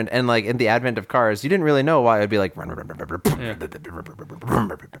concerned, and, like, in the advent of cars, you didn't really know why it would be like... Oh, okay. And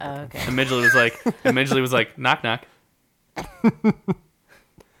Midgley was like, knock knock.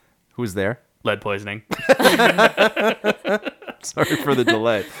 Who's there? Lead poisoning. Sorry for the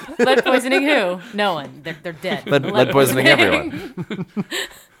delay. Lead poisoning who? No one. They're dead. Lead poisoning everyone.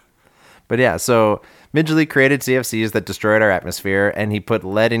 But yeah, so Midgley created CFCs that destroyed our atmosphere, and he put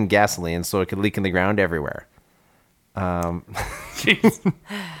lead in gasoline so it could leak in the ground everywhere. Jeez.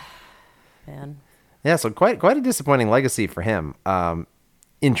 Man. Yeah, so quite a disappointing legacy for him.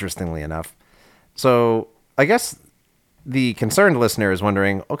 Interestingly enough, So I guess the concerned listener is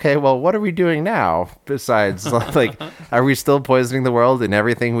wondering, okay, well, what are we doing now besides, like, are we still poisoning the world in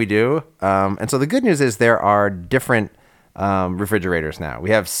everything we do? And so the good news is there are different refrigerators now.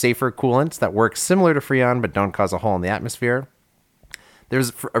 We have safer coolants that work similar to Freon but don't cause a hole in the atmosphere.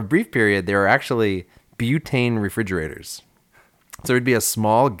 For a brief period, there are actually butane refrigerators. So it would be a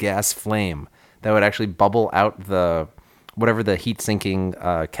small gas flame that would actually bubble out whatever the heat sinking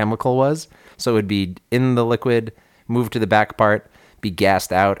chemical was. So it would be in the liquid, move to the back part, be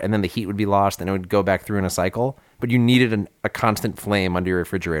gassed out, and then the heat would be lost and it would go back through in a cycle. But you needed a constant flame under your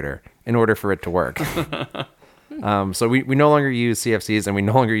refrigerator in order for it to work. So we no longer use CFCs and we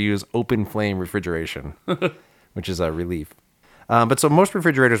no longer use open flame refrigeration, which is a relief. But so most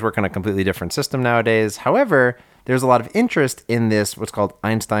refrigerators work on a completely different system nowadays. However, there's a lot of interest in this, what's called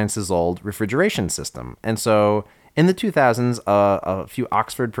Einstein-Sizold refrigeration system. And so in the 2000s, a few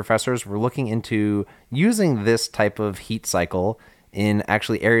Oxford professors were looking into using this type of heat cycle in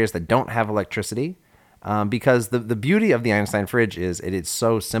actually areas that don't have electricity. Because the beauty of the Einstein fridge is it is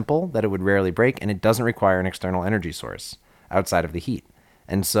so simple that it would rarely break, and it doesn't require an external energy source outside of the heat.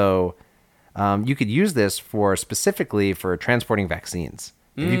 And so you could use this specifically for transporting vaccines.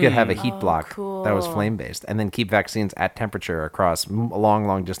 If you could have a heat block that was flame-based and then keep vaccines at temperature across a long,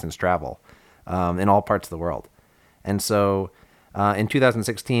 long distance travel in all parts of the world. And so in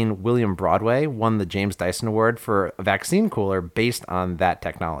 2016, William Broadway won the James Dyson Award for a vaccine cooler based on that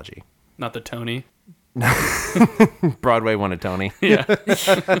technology. Not the Tony. Broadway won a Tony. Yeah.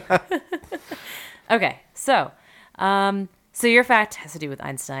 Okay, so your fact has to do with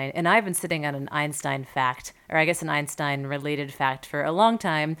Einstein, and I've been sitting on an Einstein fact, or I guess an Einstein-related fact for a long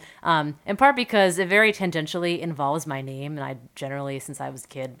time, in part because it very tangentially involves my name, and I generally, since I was a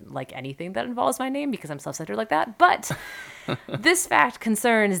kid, like anything that involves my name because I'm self-centered like that. But this fact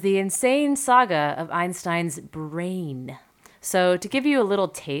concerns the insane saga of Einstein's brain. So to give you a little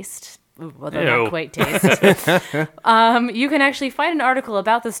taste, although not quite taste, you can actually find an article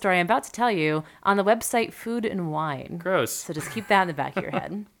about the story I'm about to tell you on the website Food and Wine. Gross. So just keep that in the back of your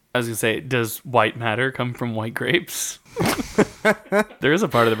head. I was going to say, does white matter come from white grapes? There is a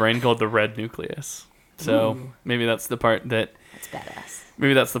part of the brain called the red nucleus. So maybe that's the part that... That's badass.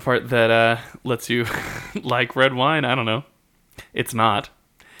 Maybe that's the part that lets you like red wine. I don't know. It's not.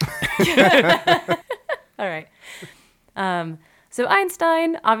 All right. So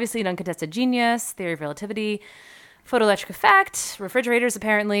Einstein, obviously an uncontested genius, theory of relativity, photoelectric effect, refrigerators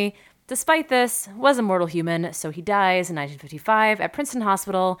apparently. Despite this, was a mortal human, so he dies in 1955 at Princeton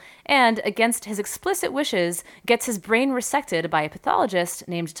Hospital and, against his explicit wishes, gets his brain resected by a pathologist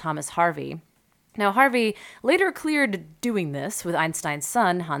named Thomas Harvey. Now, Harvey later cleared doing this with Einstein's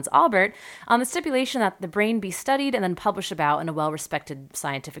son, Hans Albert, on the stipulation that the brain be studied and then published about in a well-respected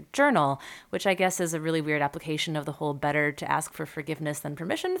scientific journal, which I guess is a really weird application of the whole better to ask for forgiveness than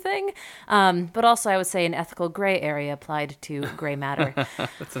permission thing. But also, I would say an ethical gray area applied to gray matter.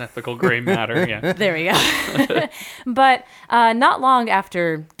 That's an ethical gray matter, yeah. There we go. But not long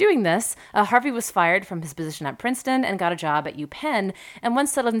after doing this, Harvey was fired from his position at Princeton and got a job at UPenn, and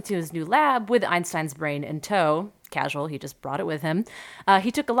once settled into his new lab with Einstein's brain in tow, casual, he just brought it with him,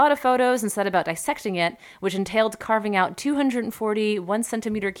 he took a lot of photos and set about dissecting it, which entailed carving out 240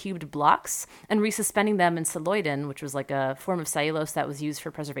 1-centimeter cubed blocks and resuspending them in celluloidin, which was like a form of cellulose that was used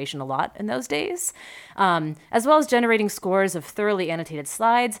for preservation a lot in those days, as well as generating scores of thoroughly annotated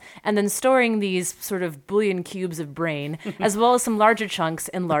slides and then storing these sort of Boolean cubes of brain, as well as some larger chunks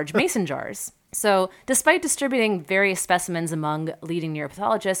in large mason jars. So, despite distributing various specimens among leading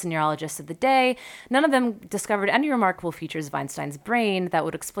neuropathologists and neurologists of the day, none of them discovered any remarkable features of Einstein's brain that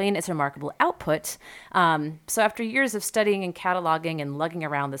would explain its remarkable output. So, after years of studying and cataloging and lugging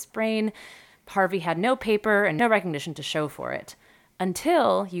around this brain, Harvey had no paper and no recognition to show for it.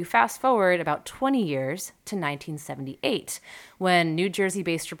 Until you fast forward about 20 years to 1978, when New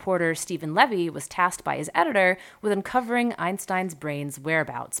Jersey-based reporter Stephen Levy was tasked by his editor with uncovering Einstein's brain's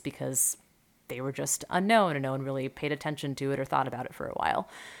whereabouts because they were just unknown and no one really paid attention to it or thought about it for a while.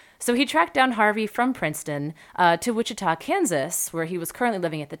 So he tracked down Harvey from Princeton to Wichita, Kansas, where he was currently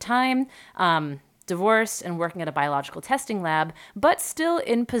living at the time, divorced and working at a biological testing lab, but still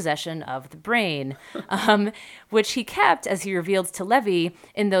in possession of the brain, which he kept, as he revealed to Levy,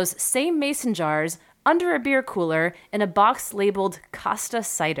 in those same mason jars under a beer cooler in a box labeled Costa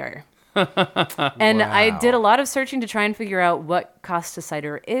Cider. And Wow. I did a lot of searching to try and figure out what Costa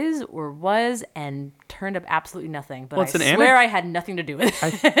Cider is or was and turned up absolutely nothing. But Well, it's I an swear I had nothing to do with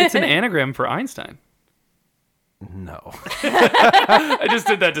it. It's an anagram for Einstein. No. I just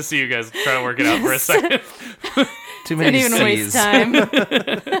did that to see you guys try to work it out for a second. Too many Didn't even waste C's. time.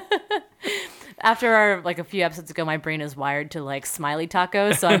 After our like a few episodes ago, my brain is wired to like smiley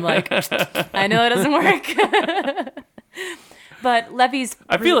tacos, so I'm like, I know it doesn't work. But Levy's.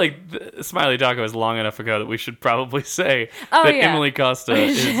 I feel like the Smiley Taco is long enough ago that we should probably say Oh, that yeah. Emily Costa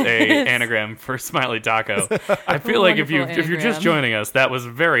is a anagram for Smiley Taco. I feel like if you're Wonderful just anagram. joining us, that was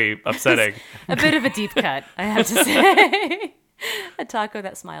very upsetting. A bit of a deep cut, I have to say. A taco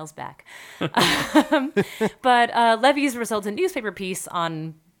that smiles back. But Levy's resultant newspaper piece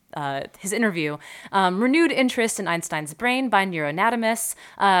on his interview renewed interest in Einstein's brain by neuroanatomists,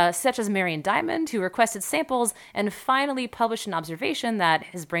 such as Marion Diamond, who requested samples and finally published an observation that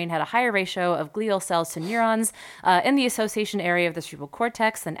his brain had a higher ratio of glial cells to neurons in the association area of the cerebral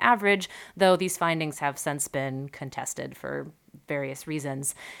cortex than average, though these findings have since been contested for various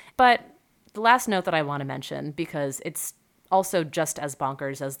reasons. But the last note that I want to mention, because it's also just as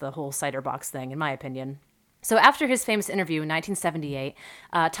bonkers as the whole cider box thing, in my opinion. So after his famous interview in 1978,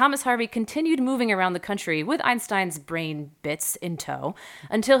 Thomas Harvey continued moving around the country with Einstein's brain bits in tow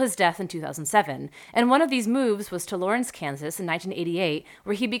until his death in 2007. And one of these moves was to Lawrence, Kansas in 1988,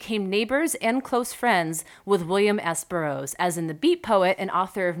 where he became neighbors and close friends with William S. Burroughs, as in the beat poet and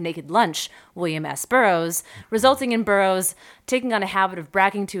author of Naked Lunch, William S. Burroughs, resulting in Burroughs taking on a habit of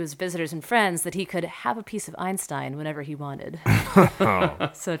bragging to his visitors and friends that he could have a piece of Einstein whenever he wanted.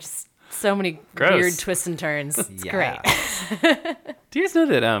 So just so many Gross. weird twists and turns. It's great. Do you guys know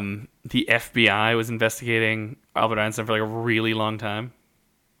that the FBI was investigating Albert Einstein for like a really long time?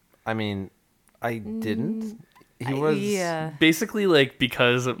 I mean, I didn't. He was. Yeah. Basically, like,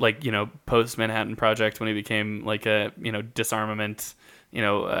 because of, like, you know, post Manhattan Project, when he became like a, you know, disarmament, you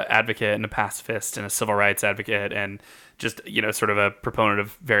know, advocate and a pacifist and a civil rights advocate and just, you know, sort of a proponent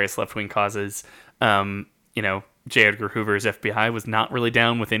of various left-wing causes, you know, J. Edgar Hoover's FBI was not really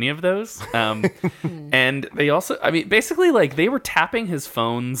down with any of those. And they also, I mean, basically, like, they were tapping his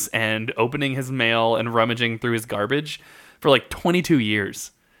phones and opening his mail and rummaging through his garbage for like 22 years.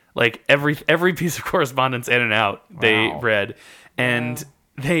 Like, every piece of correspondence in and out, they Wow. read. And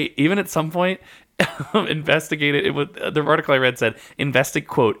they, even at some point, investigated, it was, the article I read said,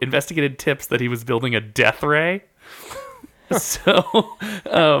 investigated tips that he was building a death ray. So,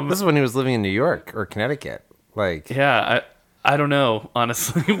 This is when he was living in New York or Connecticut. Like, yeah, I don't know,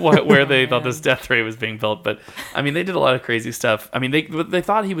 honestly, where they thought this death ray was being built. But, I mean, they did a lot of crazy stuff. I mean, they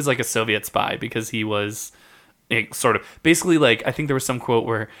thought he was like a Soviet spy because he was sort of, basically, like, I think there was some quote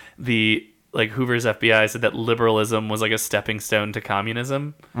where like, Hoover's FBI said that liberalism was like a stepping stone to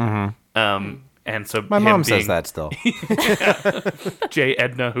communism. Mm-hmm. And so my him mom says being that still. J.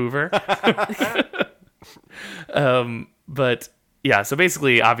 Edna Hoover. But yeah, so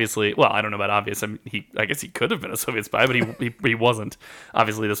basically, obviously, well, I don't know about obvious. I mean, I guess he could have been a Soviet spy, but he wasn't.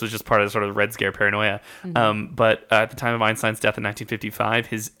 Obviously, this was just part of sort of the Red Scare paranoia. But at the time of Einstein's death in 1955,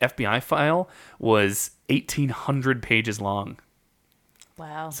 his FBI file was 1,800 pages long.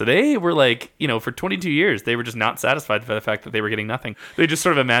 Wow. So they were like, you know, for 22 years, they were just not satisfied by the fact that they were getting nothing. They just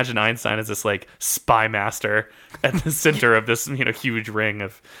sort of imagined Einstein as this like spy master at the center of this, you know, huge ring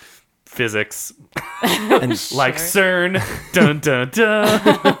of physics, And like CERN. Dun dun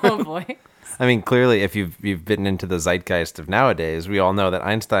dun. Oh boy. I mean, clearly, if you've bitten into the zeitgeist of nowadays, we all know that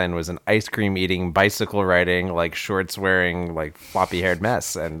Einstein was an ice cream eating, bicycle riding, like shorts wearing, like floppy haired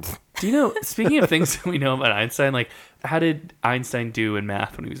mess. And Do you know? Speaking of things that we know about Einstein, like how did Einstein do in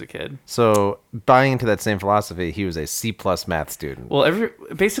math when he was a kid? so, buying into that same philosophy, he was a C+ math student. Well,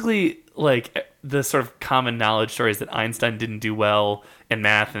 basically, like the sort of common knowledge story is that Einstein didn't do well in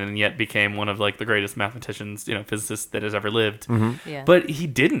math and yet became one of like the greatest mathematicians, you know, physicists that has ever lived. Yeah. But he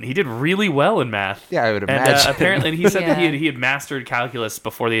didn't. He did really well in math. Yeah, I would And imagine. apparently, he said that Yeah. he had mastered calculus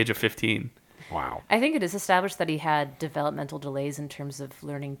before the age of 15. Wow. I think it is established that he had developmental delays in terms of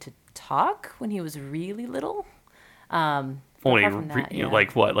learning to talk when he was really little. But Only, apart from that, you know, yeah.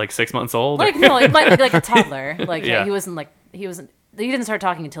 like what, like 6 months old? like no, like a toddler. Like Yeah. he didn't start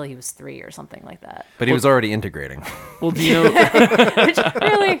talking until he was 3 or something like that. But he was already integrating. Well, do you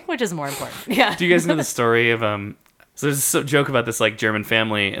know? Which is more important. Yeah. Do you guys know the story of So there's a joke about this like German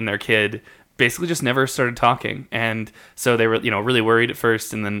family and their kid basically just never started talking, and so they were, you know, really worried at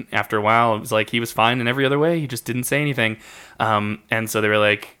first, and then after a while it was like he was fine in every other way. He just didn't say anything, and so they were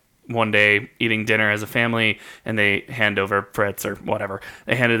like one day eating dinner as a family, and they hand over Fritz or whatever.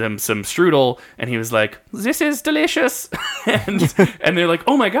 They handed him some strudel, and he was like, "This is delicious," and they're like,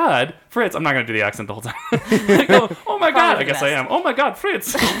 "Oh my God, Fritz!" I'm not gonna do the accent the whole time. Like, oh my God, Probably I the guess I best. am. Oh my God,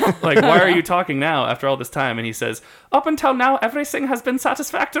 Fritz! Like, why are you talking now after all this time? And he says, "Up until now, everything has been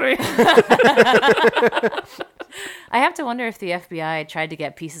satisfactory." I have to wonder if the FBI tried to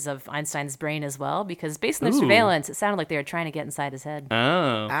get pieces of Einstein's brain as well, because based on the Ooh. surveillance, it sounded like they were trying to get inside his head.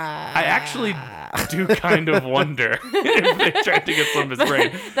 Oh. I actually do kind of wonder if they tried to get some of his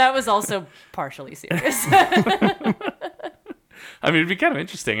brain. That was also partially serious. I mean, it'd be kind of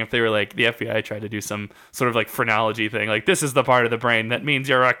interesting if they were like, the FBI tried to do some sort of like phrenology thing. Like, this is the part of the brain that means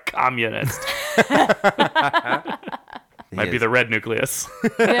you're a communist. Might be the red nucleus.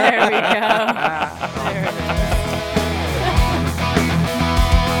 There we go. There it is.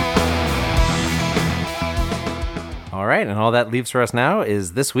 All right, and all that leaves for us now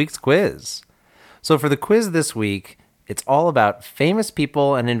is this week's quiz. So for the quiz this week, it's all about famous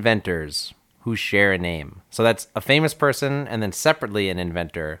people and inventors who share a name. So that's a famous person and then separately an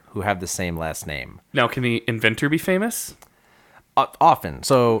inventor who have the same last name. Now, can the inventor be famous? Often.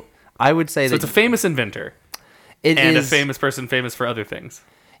 So I would say So that it's a famous inventor it and is a famous person famous for other things.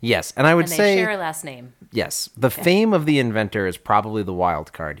 Yes, and I would And they say share a last name. yes. The fame of the inventor is probably the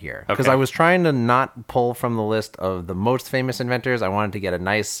wild card here because Okay. I was trying to not pull from the list of the most famous inventors. I wanted to get a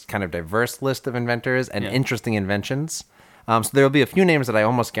nice kind of diverse list of inventors and interesting inventions. So there will be a few names that I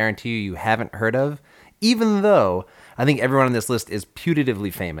almost guarantee you haven't heard of, even though I think everyone on this list is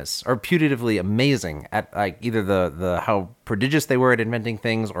putatively famous or putatively amazing at like either the how prodigious they were at inventing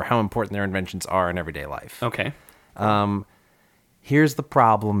things or how important their inventions are in everyday life. Okay. Here's the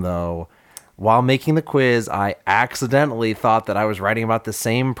problem, though. While making the quiz, I accidentally thought that I was writing about the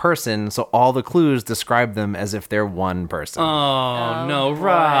same person, so all the clues describe them as if they're one person. Oh, no, boy.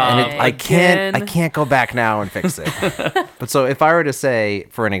 Rob. And I can't go back now and fix it. But so if I were to say,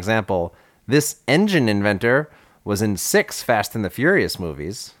 for an example, this engine inventor was in 6 Fast and the Furious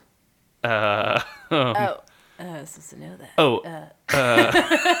movies. Oh, I was supposed to know that. Oh,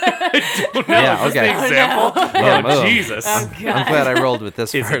 Yeah, okay. example? Yeah, Oh, Jesus. I'm glad I rolled with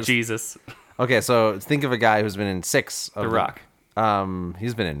this Is it first. Jesus? Okay, so think of a guy who's been in 6 of The Rock.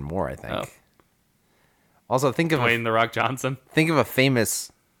 He's been in more, I think. Oh. Also, think of Dwayne The Rock Johnson. a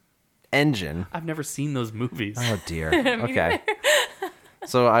famous engine. I've never seen those movies. Oh dear. Okay.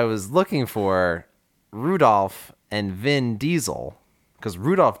 So I was looking for Rudolph and Vin Diesel because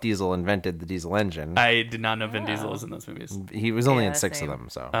Rudolph Diesel invented the diesel engine. I did not know Vin Diesel was in those movies. He was only Yeah, in 6 same. of them,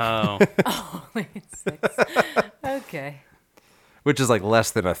 so Oh, Only 6. Okay. which is like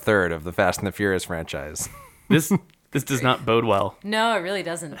less than a third of the Fast and the Furious franchise. this does not bode well. No, it really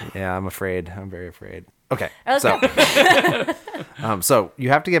doesn't. Yeah, I'm afraid. I'm very afraid. Okay. Let's So, go. so you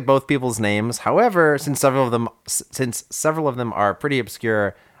have to get both people's names. However, since several of them are pretty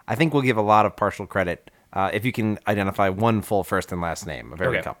obscure, I think we'll give a lot of partial credit if you can identify one full first and last name of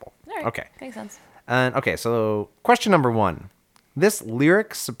every Okay. couple. All right. Okay. Makes sense. And okay, so question number 1. This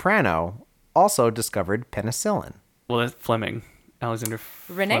lyric soprano also discovered penicillin. Well, that's Fleming. Alexander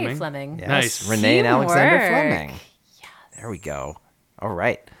Renee Fleming. Yes, Nice. Renee and Alexander Teamwork. Fleming. Yes. There we go. All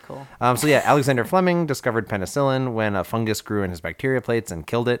right. Cool. So yeah, Alexander Fleming discovered penicillin when a fungus grew in his bacteria plates and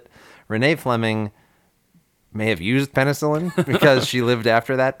killed it. Renee Fleming may have used penicillin because she lived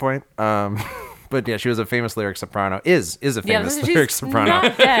after that point. But yeah, she was a famous lyric soprano. Is a famous she's lyric soprano.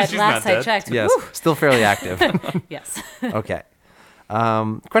 not dead. She's last not I dead. checked. Yes, Woo. still fairly active. Yes. Okay.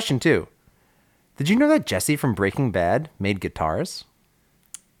 Question 2. Did you know that Jesse from Breaking Bad made guitars?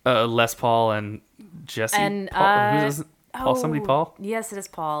 Les Paul and Jesse. And, Paul, who is it? Paul? Somebody Paul? Yes, it is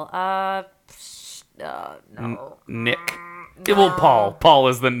Paul. No. Nick. Well, Paul. Paul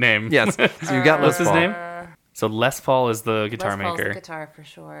is the name. Yes. So you got What's Les his Paul. name? So Les Paul is the guitar Les Paul's the maker. guitar for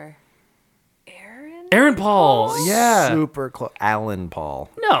sure. Aaron? Aaron Paul. Yeah. Super close. Alan Paul.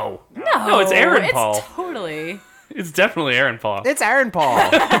 No. No. No, it's Aaron Paul. Totally. It's definitely Aaron Paul. It's Aaron Paul.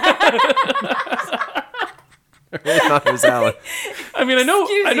 I really thought it was Alan. I mean, I know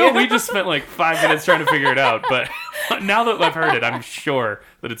Excuse we you. just spent like 5 minutes trying to figure it out, but now that I've heard it, I'm sure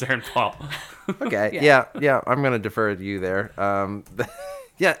that it's Aaron Paul. Okay. Yeah. I'm gonna defer to you there.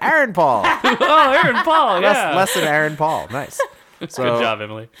 Yeah, Aaron Paul. Oh, Aaron Paul. Yeah. Less than Aaron Paul. Nice. So, Good job,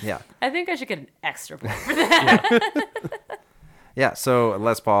 Emily. Yeah. I think I should get an extra point for that. Yeah. So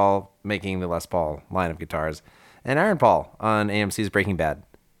Les Paul making the Les Paul line of guitars, and Aaron Paul on AMC's Breaking Bad.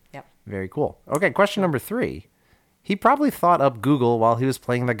 Yep. Very cool. Okay. Question number 3. He probably thought up Google while he was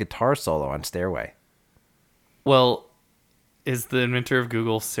playing the guitar solo on Stairway. Well, is the inventor of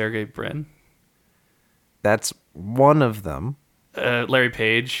Google Sergey Brin? That's one of them. Larry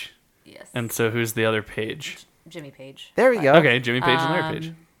Page. Yes. And so who's the other Page? Jimmy Page. There we go. Okay, Jimmy Page and Larry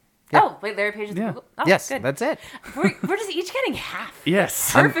Page. Oh, wait, Larry Page is Yeah. Google? Oh, Yes, good. that's it. We're just each getting half.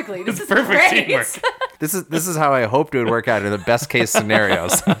 Yes. Perfectly. This It's is perfect great. teamwork. This is how I hoped it would work out in the best case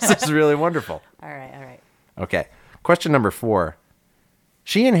scenarios. This is really wonderful. All right. Okay. Question number 4.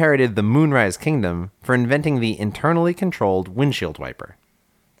 She inherited the Moonrise Kingdom for inventing the internally controlled windshield wiper.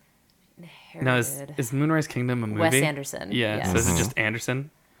 Now, is Moonrise Kingdom a movie? Wes Anderson. Yeah. Yes. So is it just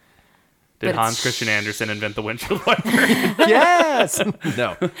Anderson? Did But Hans it's- Christian Andersen invent the windshield wiper? Yes.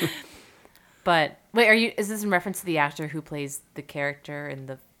 No. But wait, is this in reference to the actor who plays the character in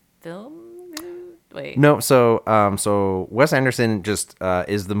the film? Wait. No. So Wes Anderson just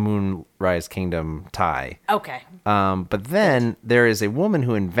is the Moonrise Kingdom tie. Okay. But then there is a woman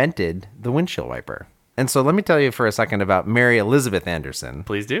who invented the windshield wiper. And so let me tell you for a second about Mary Elizabeth Anderson.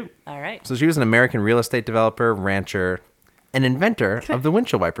 Please do. All right. So she was an American real estate developer, rancher, and inventor of the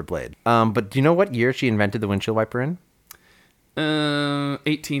windshield wiper blade. But do you know what year she invented the windshield wiper in?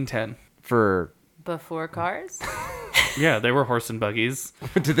 1810. For Before cars? Yeah, they were horse and buggies.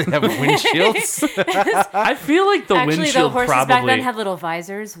 did they have windshields? I feel like the Actually, the windshield horses probably. back then had little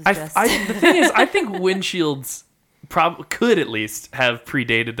visors. Was just... The thing is, I think windshields could at least have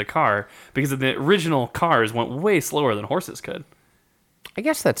predated the car because the original cars went way slower than horses could. I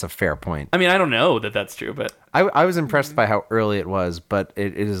guess that's a fair point. I mean, I don't know that that's true, but I was impressed by how early it was, but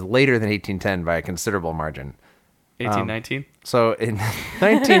it is later than 1810 by a considerable margin. 1819. So in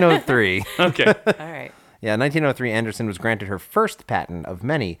 1903, Okay. All right. yeah, 1903, Anderson was granted her first patent of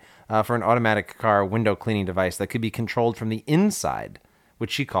many for an automatic car window cleaning device that could be controlled from the inside,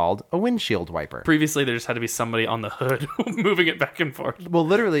 which she called a windshield wiper. Previously, there just had to be somebody on the hood moving it back and forth. Well,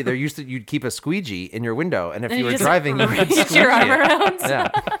 literally, you'd keep a squeegee in your window, and if And you were just driving, you would Get squeegee your arm it. around. Yeah.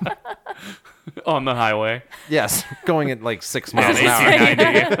 On the highway. Yes, going at like 6 In miles an hour.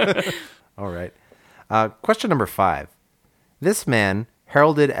 1890. All right. Question number 5. This man,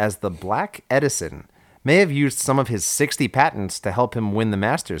 heralded as the Black Edison, may have used some of his 60 patents to help him win the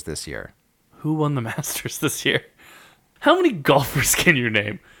Masters this year. Who won the Masters this year? How many golfers can you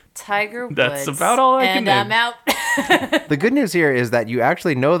name? Tiger Woods. That's about all I can And I'm name. out. The good news here is that you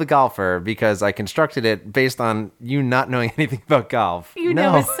actually know the golfer because I constructed it based on you not knowing anything about golf. You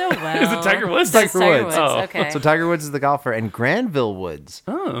know it so well. Is it Tiger Woods? It's Tiger Woods. Oh. Okay. So Tiger Woods is the golfer, and Granville Woods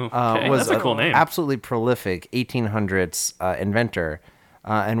Oh, okay. was That's a cool name. absolutely prolific 1800s inventor,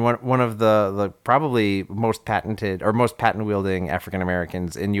 and one of the probably most patented or most patent wielding African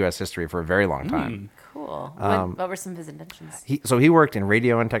Americans in U.S. history for a very long time. Cool. What were some of his inventions? He worked in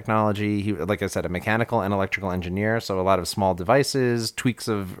radio and technology. He, like I said, a mechanical and electrical engineer. So a lot of small devices, tweaks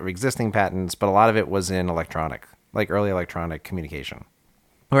of existing patents, but a lot of it was in electronic, like early electronic communication.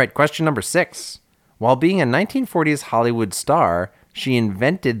 All right, question number 6. While being a 1940s Hollywood star, she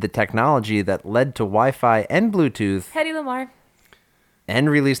invented the technology that led to Wi-Fi and Bluetooth Hedy Lamarr. and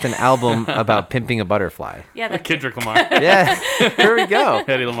released an album about pimping a butterfly. Yeah, that's Kendrick Lamar. Yeah, here we go.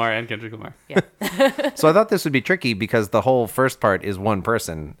 Hedy Lamar and Kendrick Lamar. So I thought this would be tricky because the whole first part is one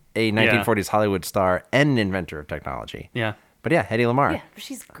person, a 1940s Hollywood star and an inventor of technology. Yeah. But yeah, Hedy Lamarr. Yeah, but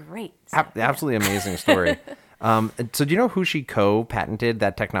she's great. So, Absolutely amazing story. So do you know who she co-patented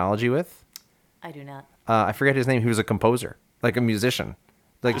that technology with? I do not. I forget his name. He was a composer, like a musician.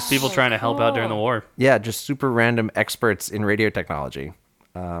 Like People trying to help out during the war. yeah, just super random experts in radio technology.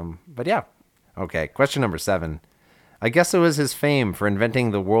 But yeah. Okay, question number 7. I guess it was his fame for inventing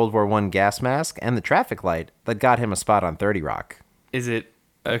the World War I gas mask and the traffic light that got him a spot on 30 Rock. Is it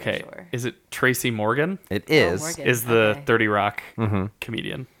okay? Sure. Is it Tracy Morgan? It is. Morgan. Is the Okay. 30 Rock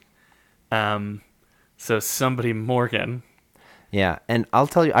comedian? So somebody Morgan. Yeah, and I'll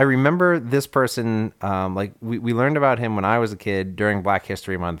tell you, I remember this person, like, we learned about him when I was a kid during Black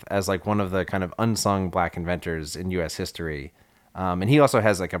History Month as, like, one of the kind of unsung black inventors in U.S. history. And he also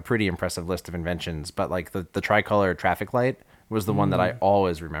has, like, a pretty impressive list of inventions, but, like, the tricolor traffic light was the one that I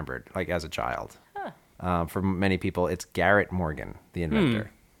always remembered, like, as a child. For many people, it's Garrett Morgan, the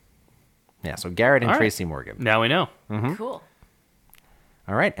inventor. Yeah, so Garrett and All right. Tracy Morgan. Now we know. Cool.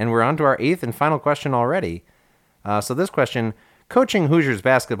 All right, and we're on to our 8th and final question already. So this question, coaching Hoosiers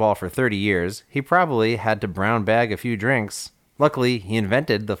basketball for 30 years, he probably had to brown bag a few drinks. Luckily, he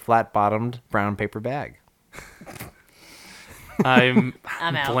invented the flat-bottomed brown paper bag. I'm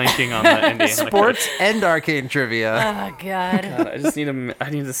I'm out. blanking on the Indiana. Sports and arcane trivia. Oh, God. God, I just need I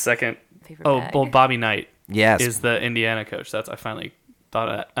need a second. Paper Oh, bag. well, Bobby Knight Yes, is the Indiana coach. I finally thought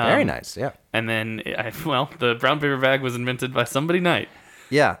of that. very nice, yeah. And then, the brown paper bag was invented by somebody Knight.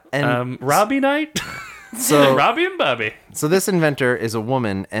 Yeah, and Robbie Knight? so Robbie and Bobby. so this inventor is a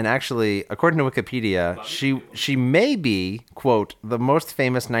woman, and actually, according to Wikipedia, she may be, quote, the most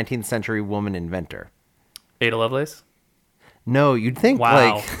famous 19th century woman inventor. Ada Lovelace? No, you'd think,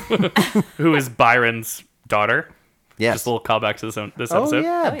 Wow. like, Who is Byron's daughter? yes. Just a little callback to this Oh, episode.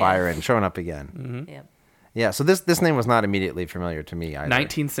 yeah, yeah. Byron, showing up again. Yep. Yeah, so this name was not immediately familiar to me either.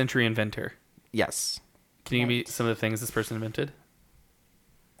 19th century inventor. Yes. Can you give me some of the things this person invented?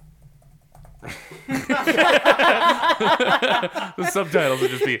 The subtitles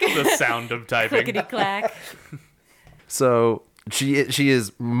would just be the sound of typing. Clickety clack. So she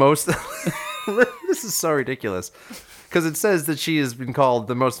is most. This is so ridiculous. Because it says that she has been called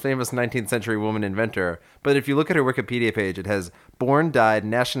the most famous 19th century woman inventor. But if you look at her Wikipedia page, it has born, died,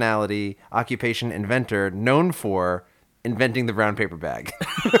 nationality, occupation, inventor, known for inventing the brown paper bag.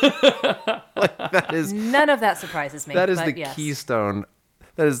 Like, that is None of that surprises me. that is but the yes. keystone.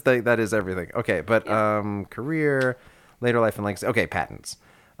 That is everything. Okay, but career, later life and legacy. Okay, patents.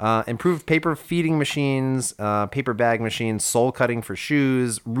 Improved paper feeding machines, paper bag machines, sole cutting for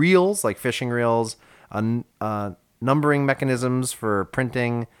shoes, reels like fishing reels, numbering mechanisms for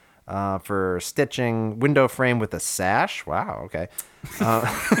printing, for stitching, window frame with a sash. Wow, okay.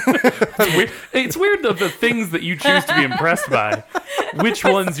 It's weird the things that you choose to be impressed by. Which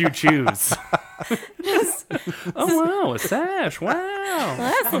ones you choose. Oh, wow, a sash. Wow.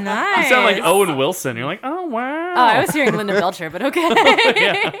 That's nice. You sound like Owen Wilson. You're like, oh, wow. Oh, I was hearing Linda Belcher, but okay.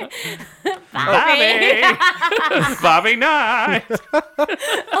 Bobby. Bobby Knight.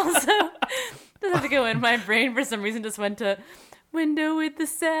 Also, doesn't have to go in. My brain, for some reason, just went to window with the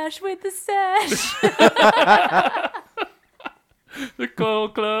sash, with the sash. The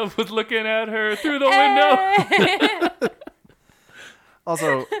Cold Club was looking at her through the window.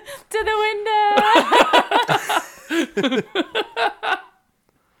 Also, To the window.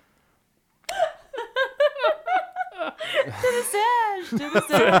 To the sash. To the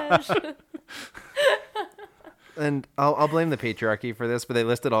sash. and I'll blame the patriarchy for this, but they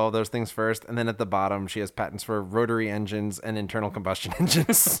listed all of those things first, and then at the bottom she has patents for rotary engines and internal combustion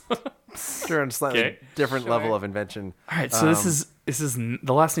engines. Sure, a slightly Okay. different Sure. level of invention. All right, so this is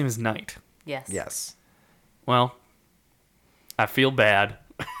the last name is Knight. Yes. Yes. Well, I feel bad.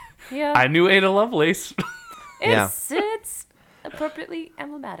 Yeah. I knew Ada Lovelace. It's appropriately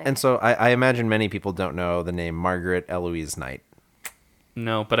emblematic. And so I imagine many people don't know the name Margaret Eloise Knight.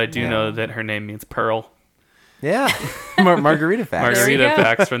 No, but I do know that her name means pearl. Yeah. Margarita facts. There we Margarita go.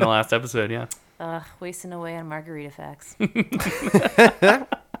 facts from the last episode, yeah. Wasting away on margarita facts.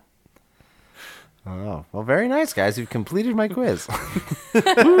 Oh, well, very nice, guys. You've completed my quiz. We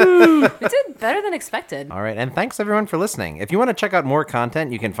did better than expected. All right, and thanks everyone for listening. If you want to check out more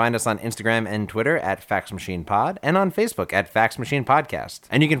content, you can find us on Instagram and Twitter at Fax Machine Pod and on Facebook at Fax Machine Podcast.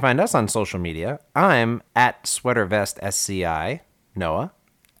 And you can find us on social media. I'm at Sweater Vest SCI, Noah,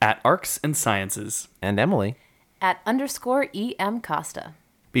 At Arcs and Sciences. and Emily. At _EM Costa.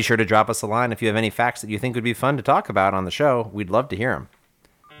 Be sure to drop us a line if you have any facts that you think would be fun to talk about on the show. We'd love to hear them.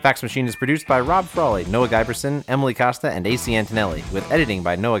 Fax Machine is produced by Rob Frawley, Noah Giberson, Emily Costa, and AC Antonelli, with editing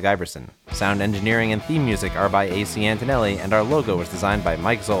by Noah Giberson. Sound engineering and theme music are by AC Antonelli, and our logo was designed by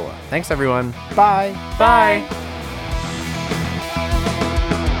Mike Zola. Thanks, everyone. Bye. Bye.